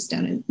patient. I just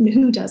don't,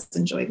 who does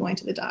enjoy going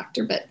to the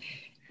doctor? But,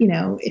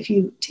 if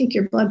you take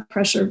your blood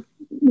pressure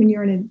when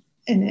you're in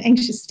an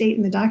anxious state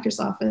in the doctor's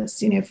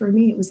office, for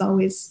me, it was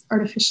always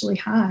artificially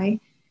high.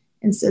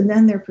 And so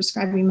then they're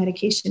prescribing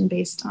medication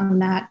based on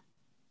that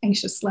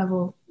anxious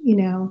level.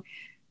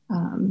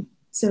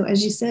 So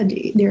as you said,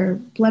 your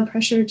blood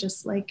pressure,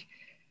 just like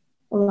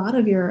a lot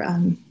of your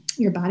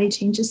body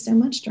changes so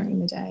much during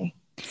the day.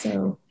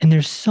 So, And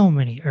there's so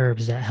many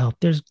herbs that help.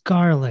 There's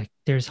garlic,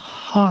 there's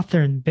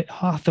hawthorn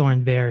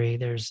berry,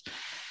 there's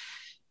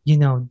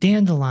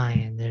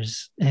dandelion,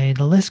 the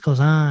list goes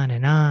on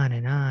and on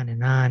and on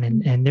and on.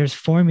 And there's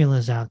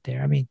formulas out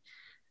there. I mean,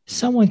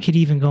 someone could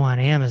even go on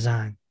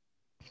Amazon,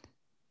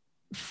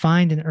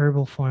 find an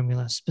herbal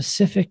formula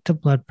specific to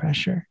blood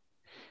pressure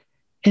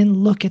and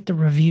look at the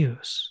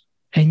reviews.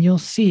 And you'll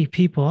see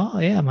people, oh,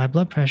 yeah, my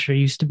blood pressure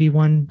used to be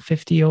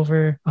 150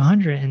 over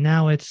 100, and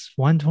now it's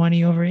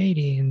 120 over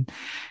 80. And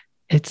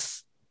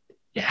it's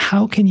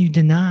how can you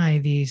deny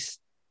these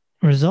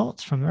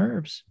results from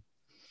herbs?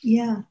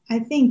 yeah, I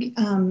think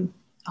a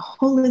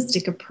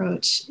holistic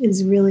approach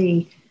is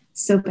really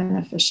so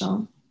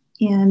beneficial.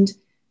 And,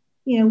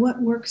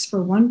 what works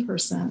for one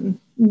person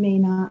may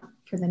not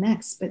for the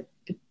next, but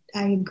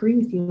I agree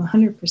with you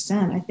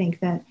 100%. I think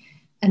that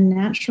a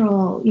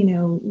natural,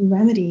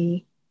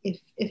 remedy,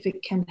 if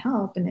it can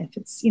help and if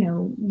it's,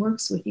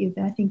 works with you,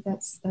 then I think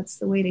that's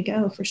the way to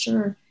go for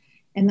sure.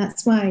 And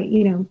that's why,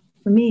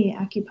 for me,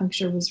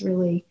 acupuncture was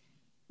really,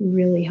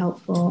 really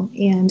helpful.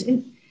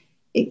 And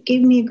it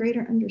gave me a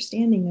greater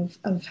understanding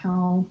of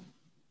how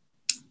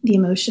the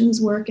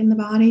emotions work in the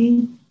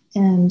body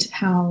and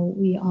how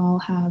we all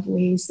have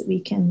ways that we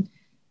can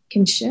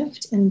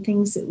shift and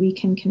things that we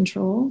can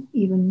control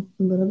even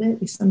a little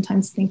bit. We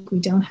sometimes think we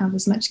don't have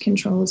as much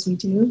control as we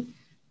do,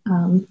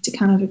 to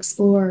kind of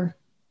explore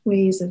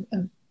ways of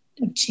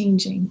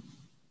changing.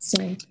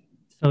 So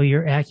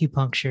your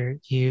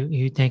acupuncture,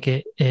 you think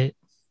it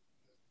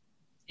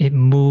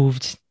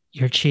moved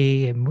your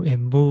chi, it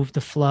moved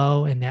the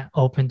flow, and that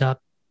opened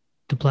up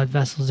the blood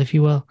vessels, if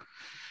you will.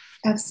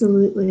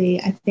 Absolutely.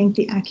 I think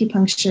the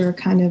acupuncture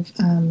kind of,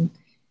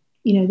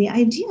 the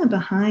idea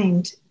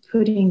behind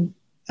putting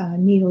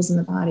needles in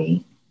the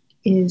body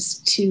is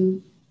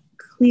to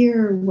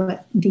clear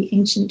what the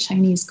ancient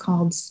Chinese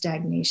called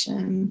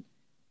stagnation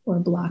or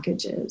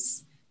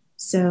blockages.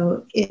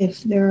 So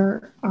if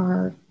there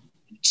are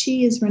chi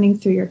is running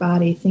through your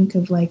body, think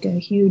of like a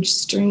huge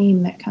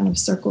stream that kind of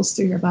circles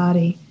through your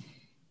body.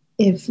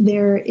 If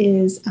there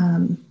is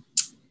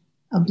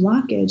a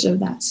blockage of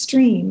that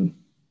stream,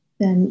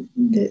 then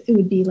it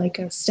would be like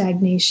a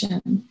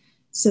stagnation.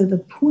 So the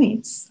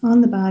points on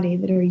the body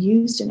that are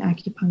used in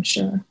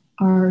acupuncture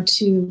are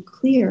to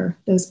clear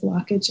those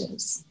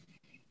blockages.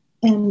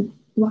 And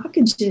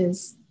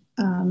blockages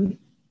in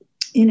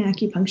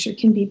acupuncture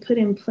can be put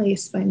in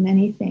place by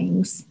many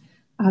things.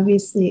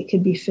 Obviously, it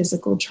could be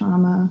physical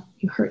trauma.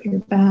 You hurt your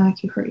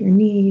back, you hurt your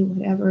knee,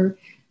 whatever,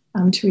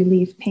 to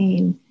relieve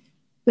pain.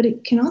 But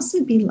it can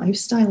also be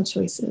lifestyle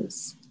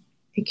choices.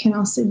 It can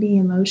also be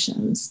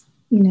emotions.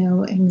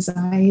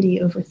 Anxiety,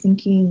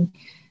 overthinking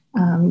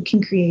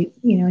can create,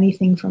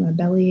 anything from a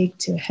bellyache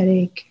to a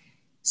headache.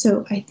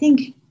 So I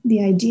think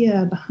the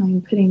idea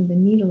behind putting the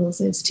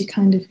needles is to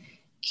kind of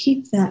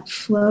keep that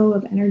flow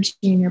of energy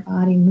in your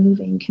body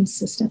moving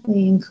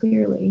consistently and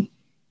clearly.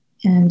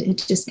 And it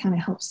just kind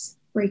of helps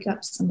break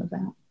up some of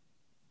that.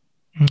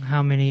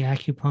 How many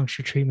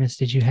acupuncture treatments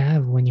did you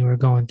have when you were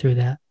going through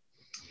that?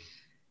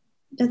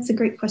 That's a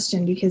great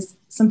question because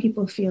some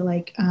people feel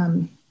like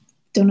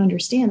don't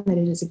understand that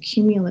it is a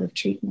cumulative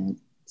treatment.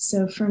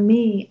 So for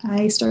me,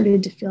 I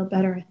started to feel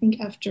better, I think,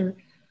 after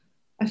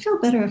I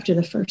felt better after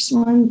the first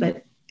one,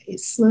 but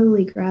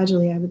slowly,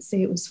 gradually, I would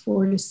say it was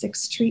 4 to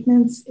 6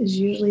 treatments is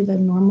usually the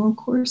normal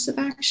course of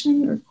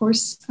action or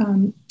course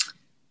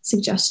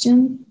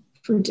suggestion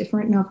for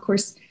different. Now, of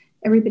course,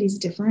 everybody's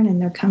different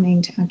and they're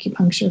coming to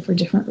acupuncture for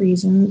different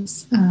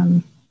reasons.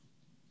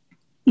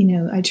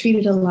 I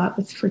treated a lot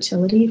with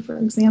fertility, for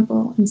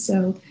example. And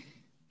so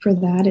for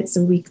that, it's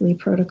a weekly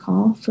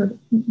protocol for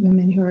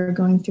women who are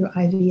going through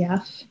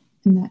IVF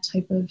and that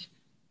type of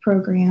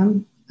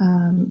program.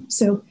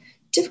 So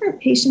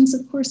different patients,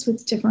 of course,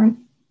 with different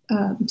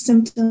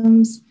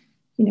symptoms,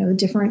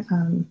 different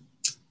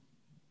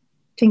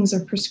things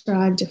are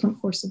prescribed,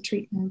 different course of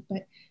treatment.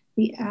 But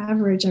the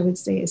average, I would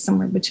say, is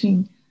somewhere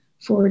between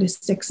 4 to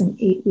 6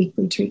 and 8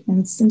 weekly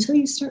treatments until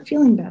you start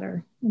feeling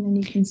better. And then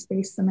you can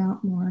space them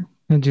out more.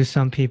 And do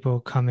some people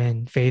come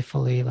in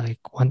faithfully, like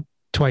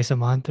twice a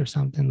month or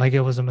something, like it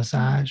was a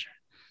massage?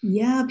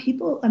 Yeah,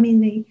 people, I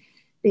mean,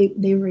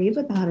 they rave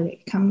about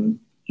it.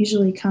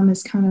 Usually come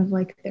as kind of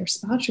like their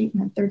spa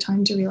treatment, their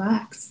time to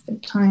relax, their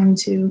time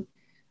to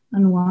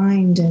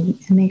unwind, and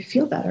they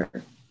feel better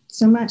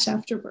so much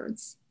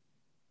afterwards.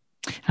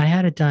 I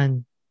had it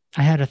done.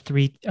 I had a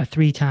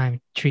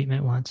 3-time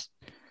treatment once,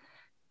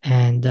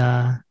 and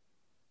I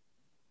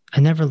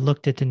never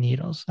looked at the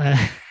needles.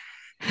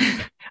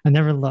 I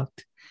never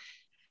looked.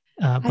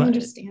 But I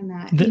understand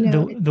that.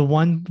 The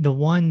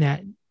one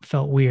that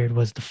felt weird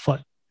was the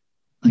foot,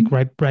 like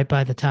right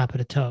by the top of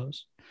the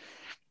toes.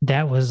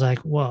 That was like,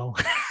 whoa.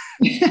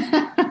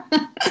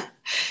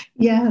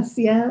 Yes.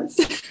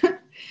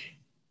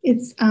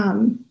 It's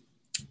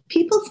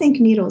people think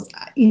needles,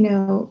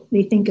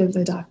 they think of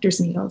the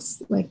doctor's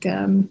needles, like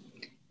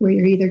where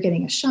you're either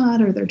getting a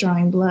shot or they're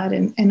drawing blood.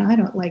 And I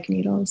don't like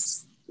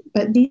needles,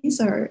 but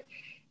these are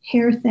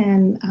hair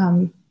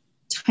thin,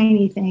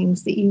 tiny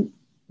things that you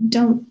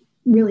don't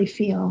really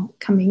feel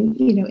coming,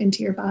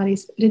 into your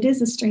bodies. But it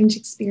is a strange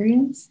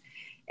experience.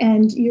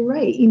 And you're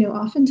right,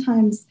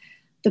 oftentimes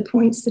the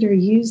points that are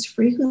used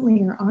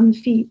frequently are on the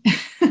feet.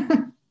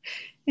 And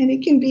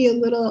it can be a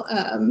little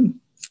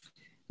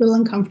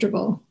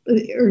uncomfortable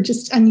or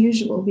just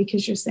unusual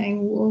because you're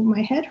saying, well,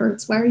 my head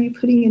hurts. Why are you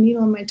putting a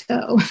needle in my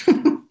toe?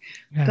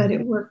 Yeah. But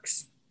it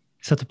works.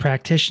 So the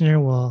practitioner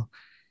will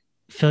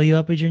fill you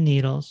up with your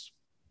needles.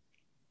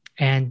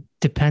 And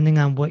depending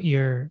on what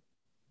your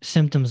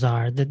symptoms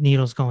are, the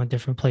needles go in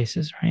different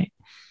places, right?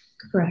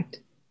 Correct.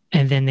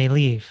 And then they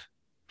leave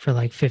for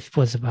like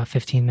about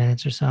 15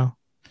 minutes or so.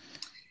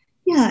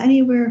 Yeah,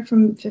 anywhere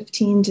from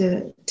 15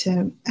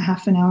 to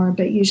half an hour,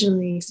 but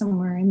usually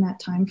somewhere in that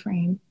time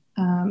frame.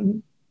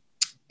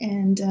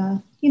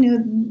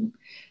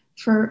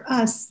 For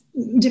us,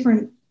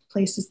 different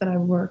places that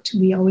I've worked,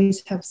 we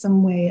always have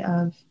some way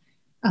of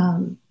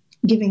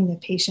giving the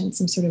patient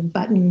some sort of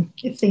button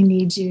if they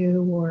need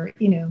you, or,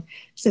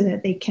 so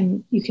that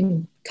you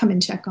can come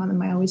and check on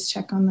them. I always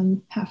check on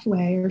them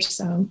halfway or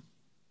so.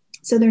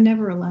 So they're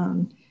never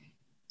alone.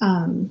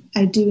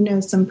 I do know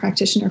some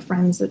practitioner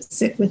friends that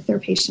sit with their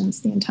patients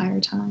the entire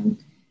time,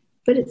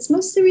 but it's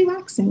mostly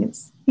relaxing.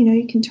 It's,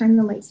 you can turn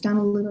the lights down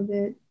a little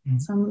bit.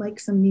 Some like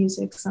some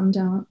music, some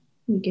don't.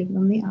 We give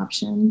them the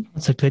option.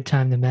 It's a good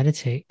time to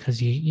meditate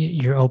because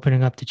you're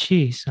opening up the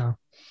chi. So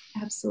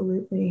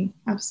absolutely.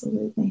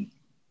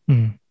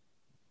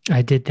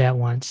 I did that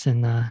once,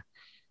 and I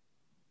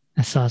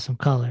saw some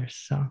colors.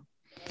 So.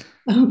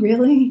 Oh,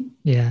 really?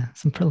 Yeah,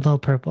 some little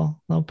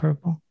purple.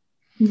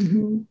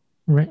 Mm-hmm.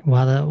 Right,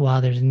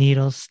 while there's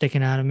needles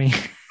sticking out of me,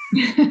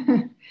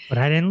 but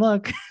I didn't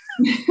look.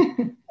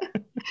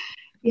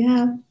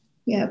 Yeah.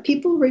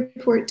 People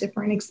report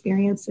different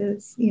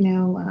experiences.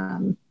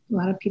 A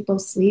lot of people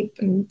sleep,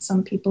 and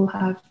some people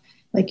have,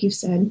 like you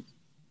said,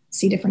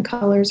 see different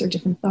colors or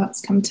different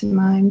thoughts come to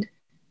mind.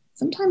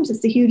 Sometimes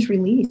it's a huge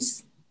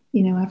release.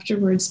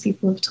 Afterwards,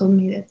 people have told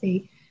me that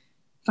they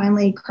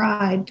finally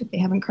cried, that they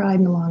haven't cried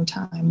in a long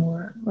time,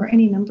 or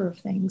any number of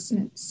things.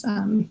 And it's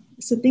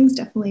so things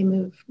definitely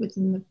move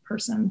within the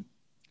person.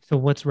 So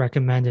what's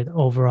recommended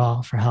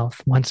overall for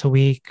health? Once a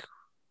week,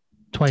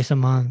 twice a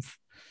month?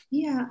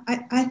 Yeah,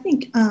 I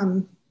think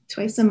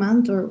twice a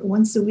month or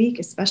once a week,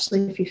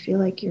 especially if you feel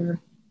like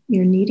you're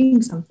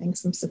needing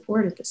some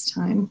support at this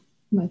time,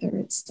 whether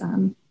it's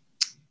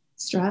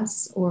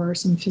stress or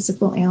some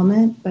physical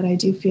ailment. But I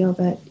do feel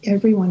that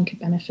everyone could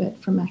benefit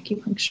from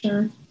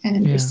acupuncture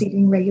and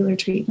receiving regular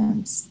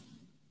treatments.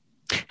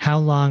 How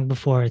long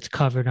before it's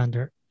covered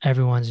under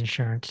everyone's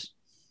insurance?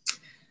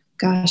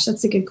 Gosh,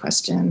 that's a good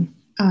question.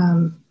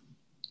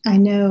 I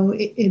know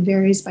it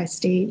varies by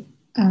state.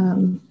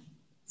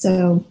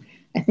 So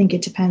I think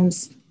it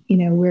depends,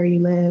 where you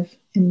live.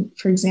 And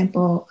for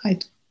example, I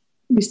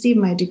received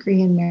my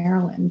degree in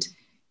Maryland,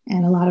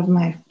 and a lot of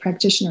my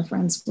practitioner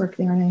friends work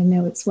there, and I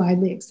know it's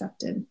widely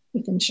accepted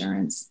with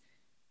insurance.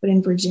 But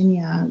in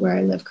Virginia, where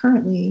I live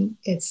currently,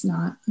 it's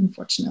not,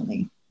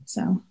 unfortunately.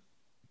 So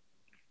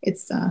it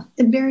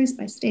varies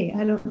by state.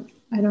 I don't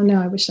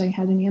know. I wish I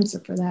had an answer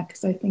for that,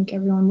 because I think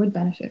everyone would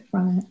benefit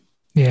from it.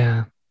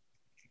 Yeah,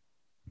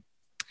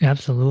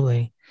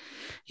 absolutely.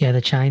 Yeah,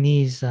 the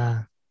Chinese,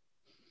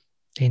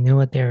 they knew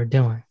what they were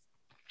doing.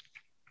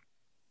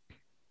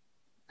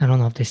 I don't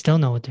know if they still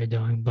know what they're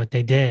doing, but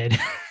they did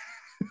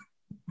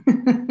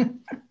for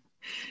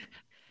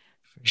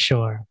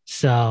sure.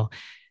 So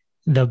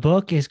the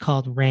book is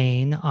called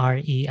Reign,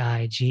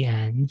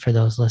 Reign, for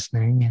those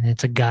listening, and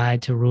it's a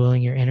guide to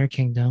ruling your inner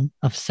kingdom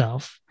of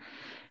self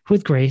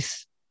with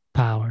grace,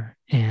 power,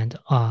 and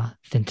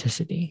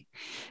authenticity.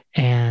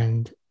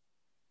 And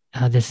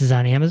this is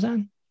on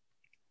Amazon.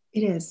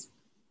 It is.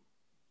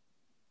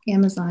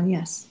 Amazon,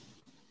 yes.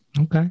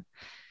 Okay.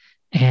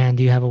 And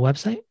do you have a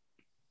website?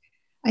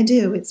 I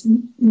do. It's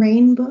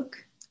Rainbook,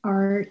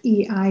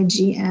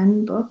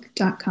 REIGN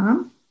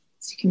book.com.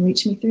 So you can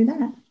reach me through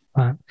that.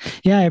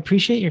 Yeah, I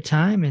appreciate your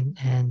time,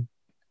 and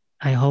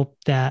I hope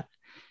that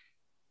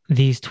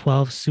these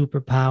 12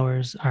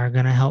 superpowers are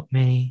going to help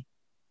many,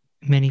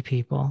 many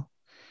people.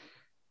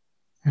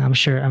 And I'm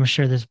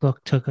sure this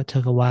book took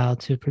a while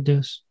to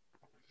produce.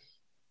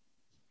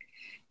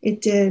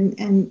 It did.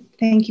 And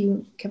thank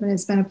you, Kevin.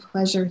 It's been a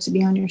pleasure to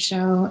be on your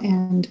show.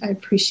 And I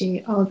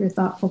appreciate all of your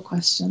thoughtful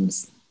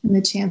questions and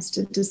the chance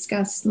to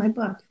discuss my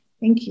book.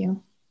 Thank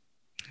you.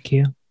 Thank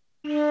you.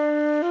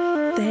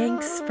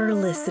 Thanks for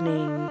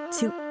listening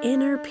to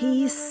Inner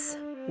Peace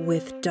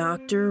with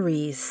Dr.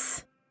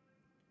 Reese.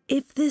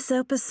 If this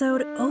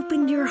episode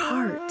opened your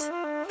heart,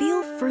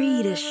 feel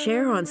free to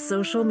share on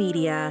social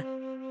media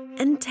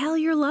and tell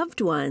your loved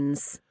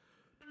ones.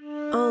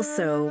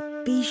 Also,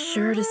 be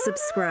sure to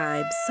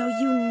subscribe so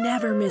you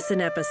never miss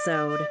an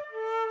episode.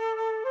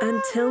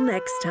 Until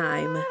next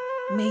time,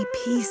 may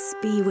peace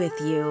be with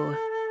you.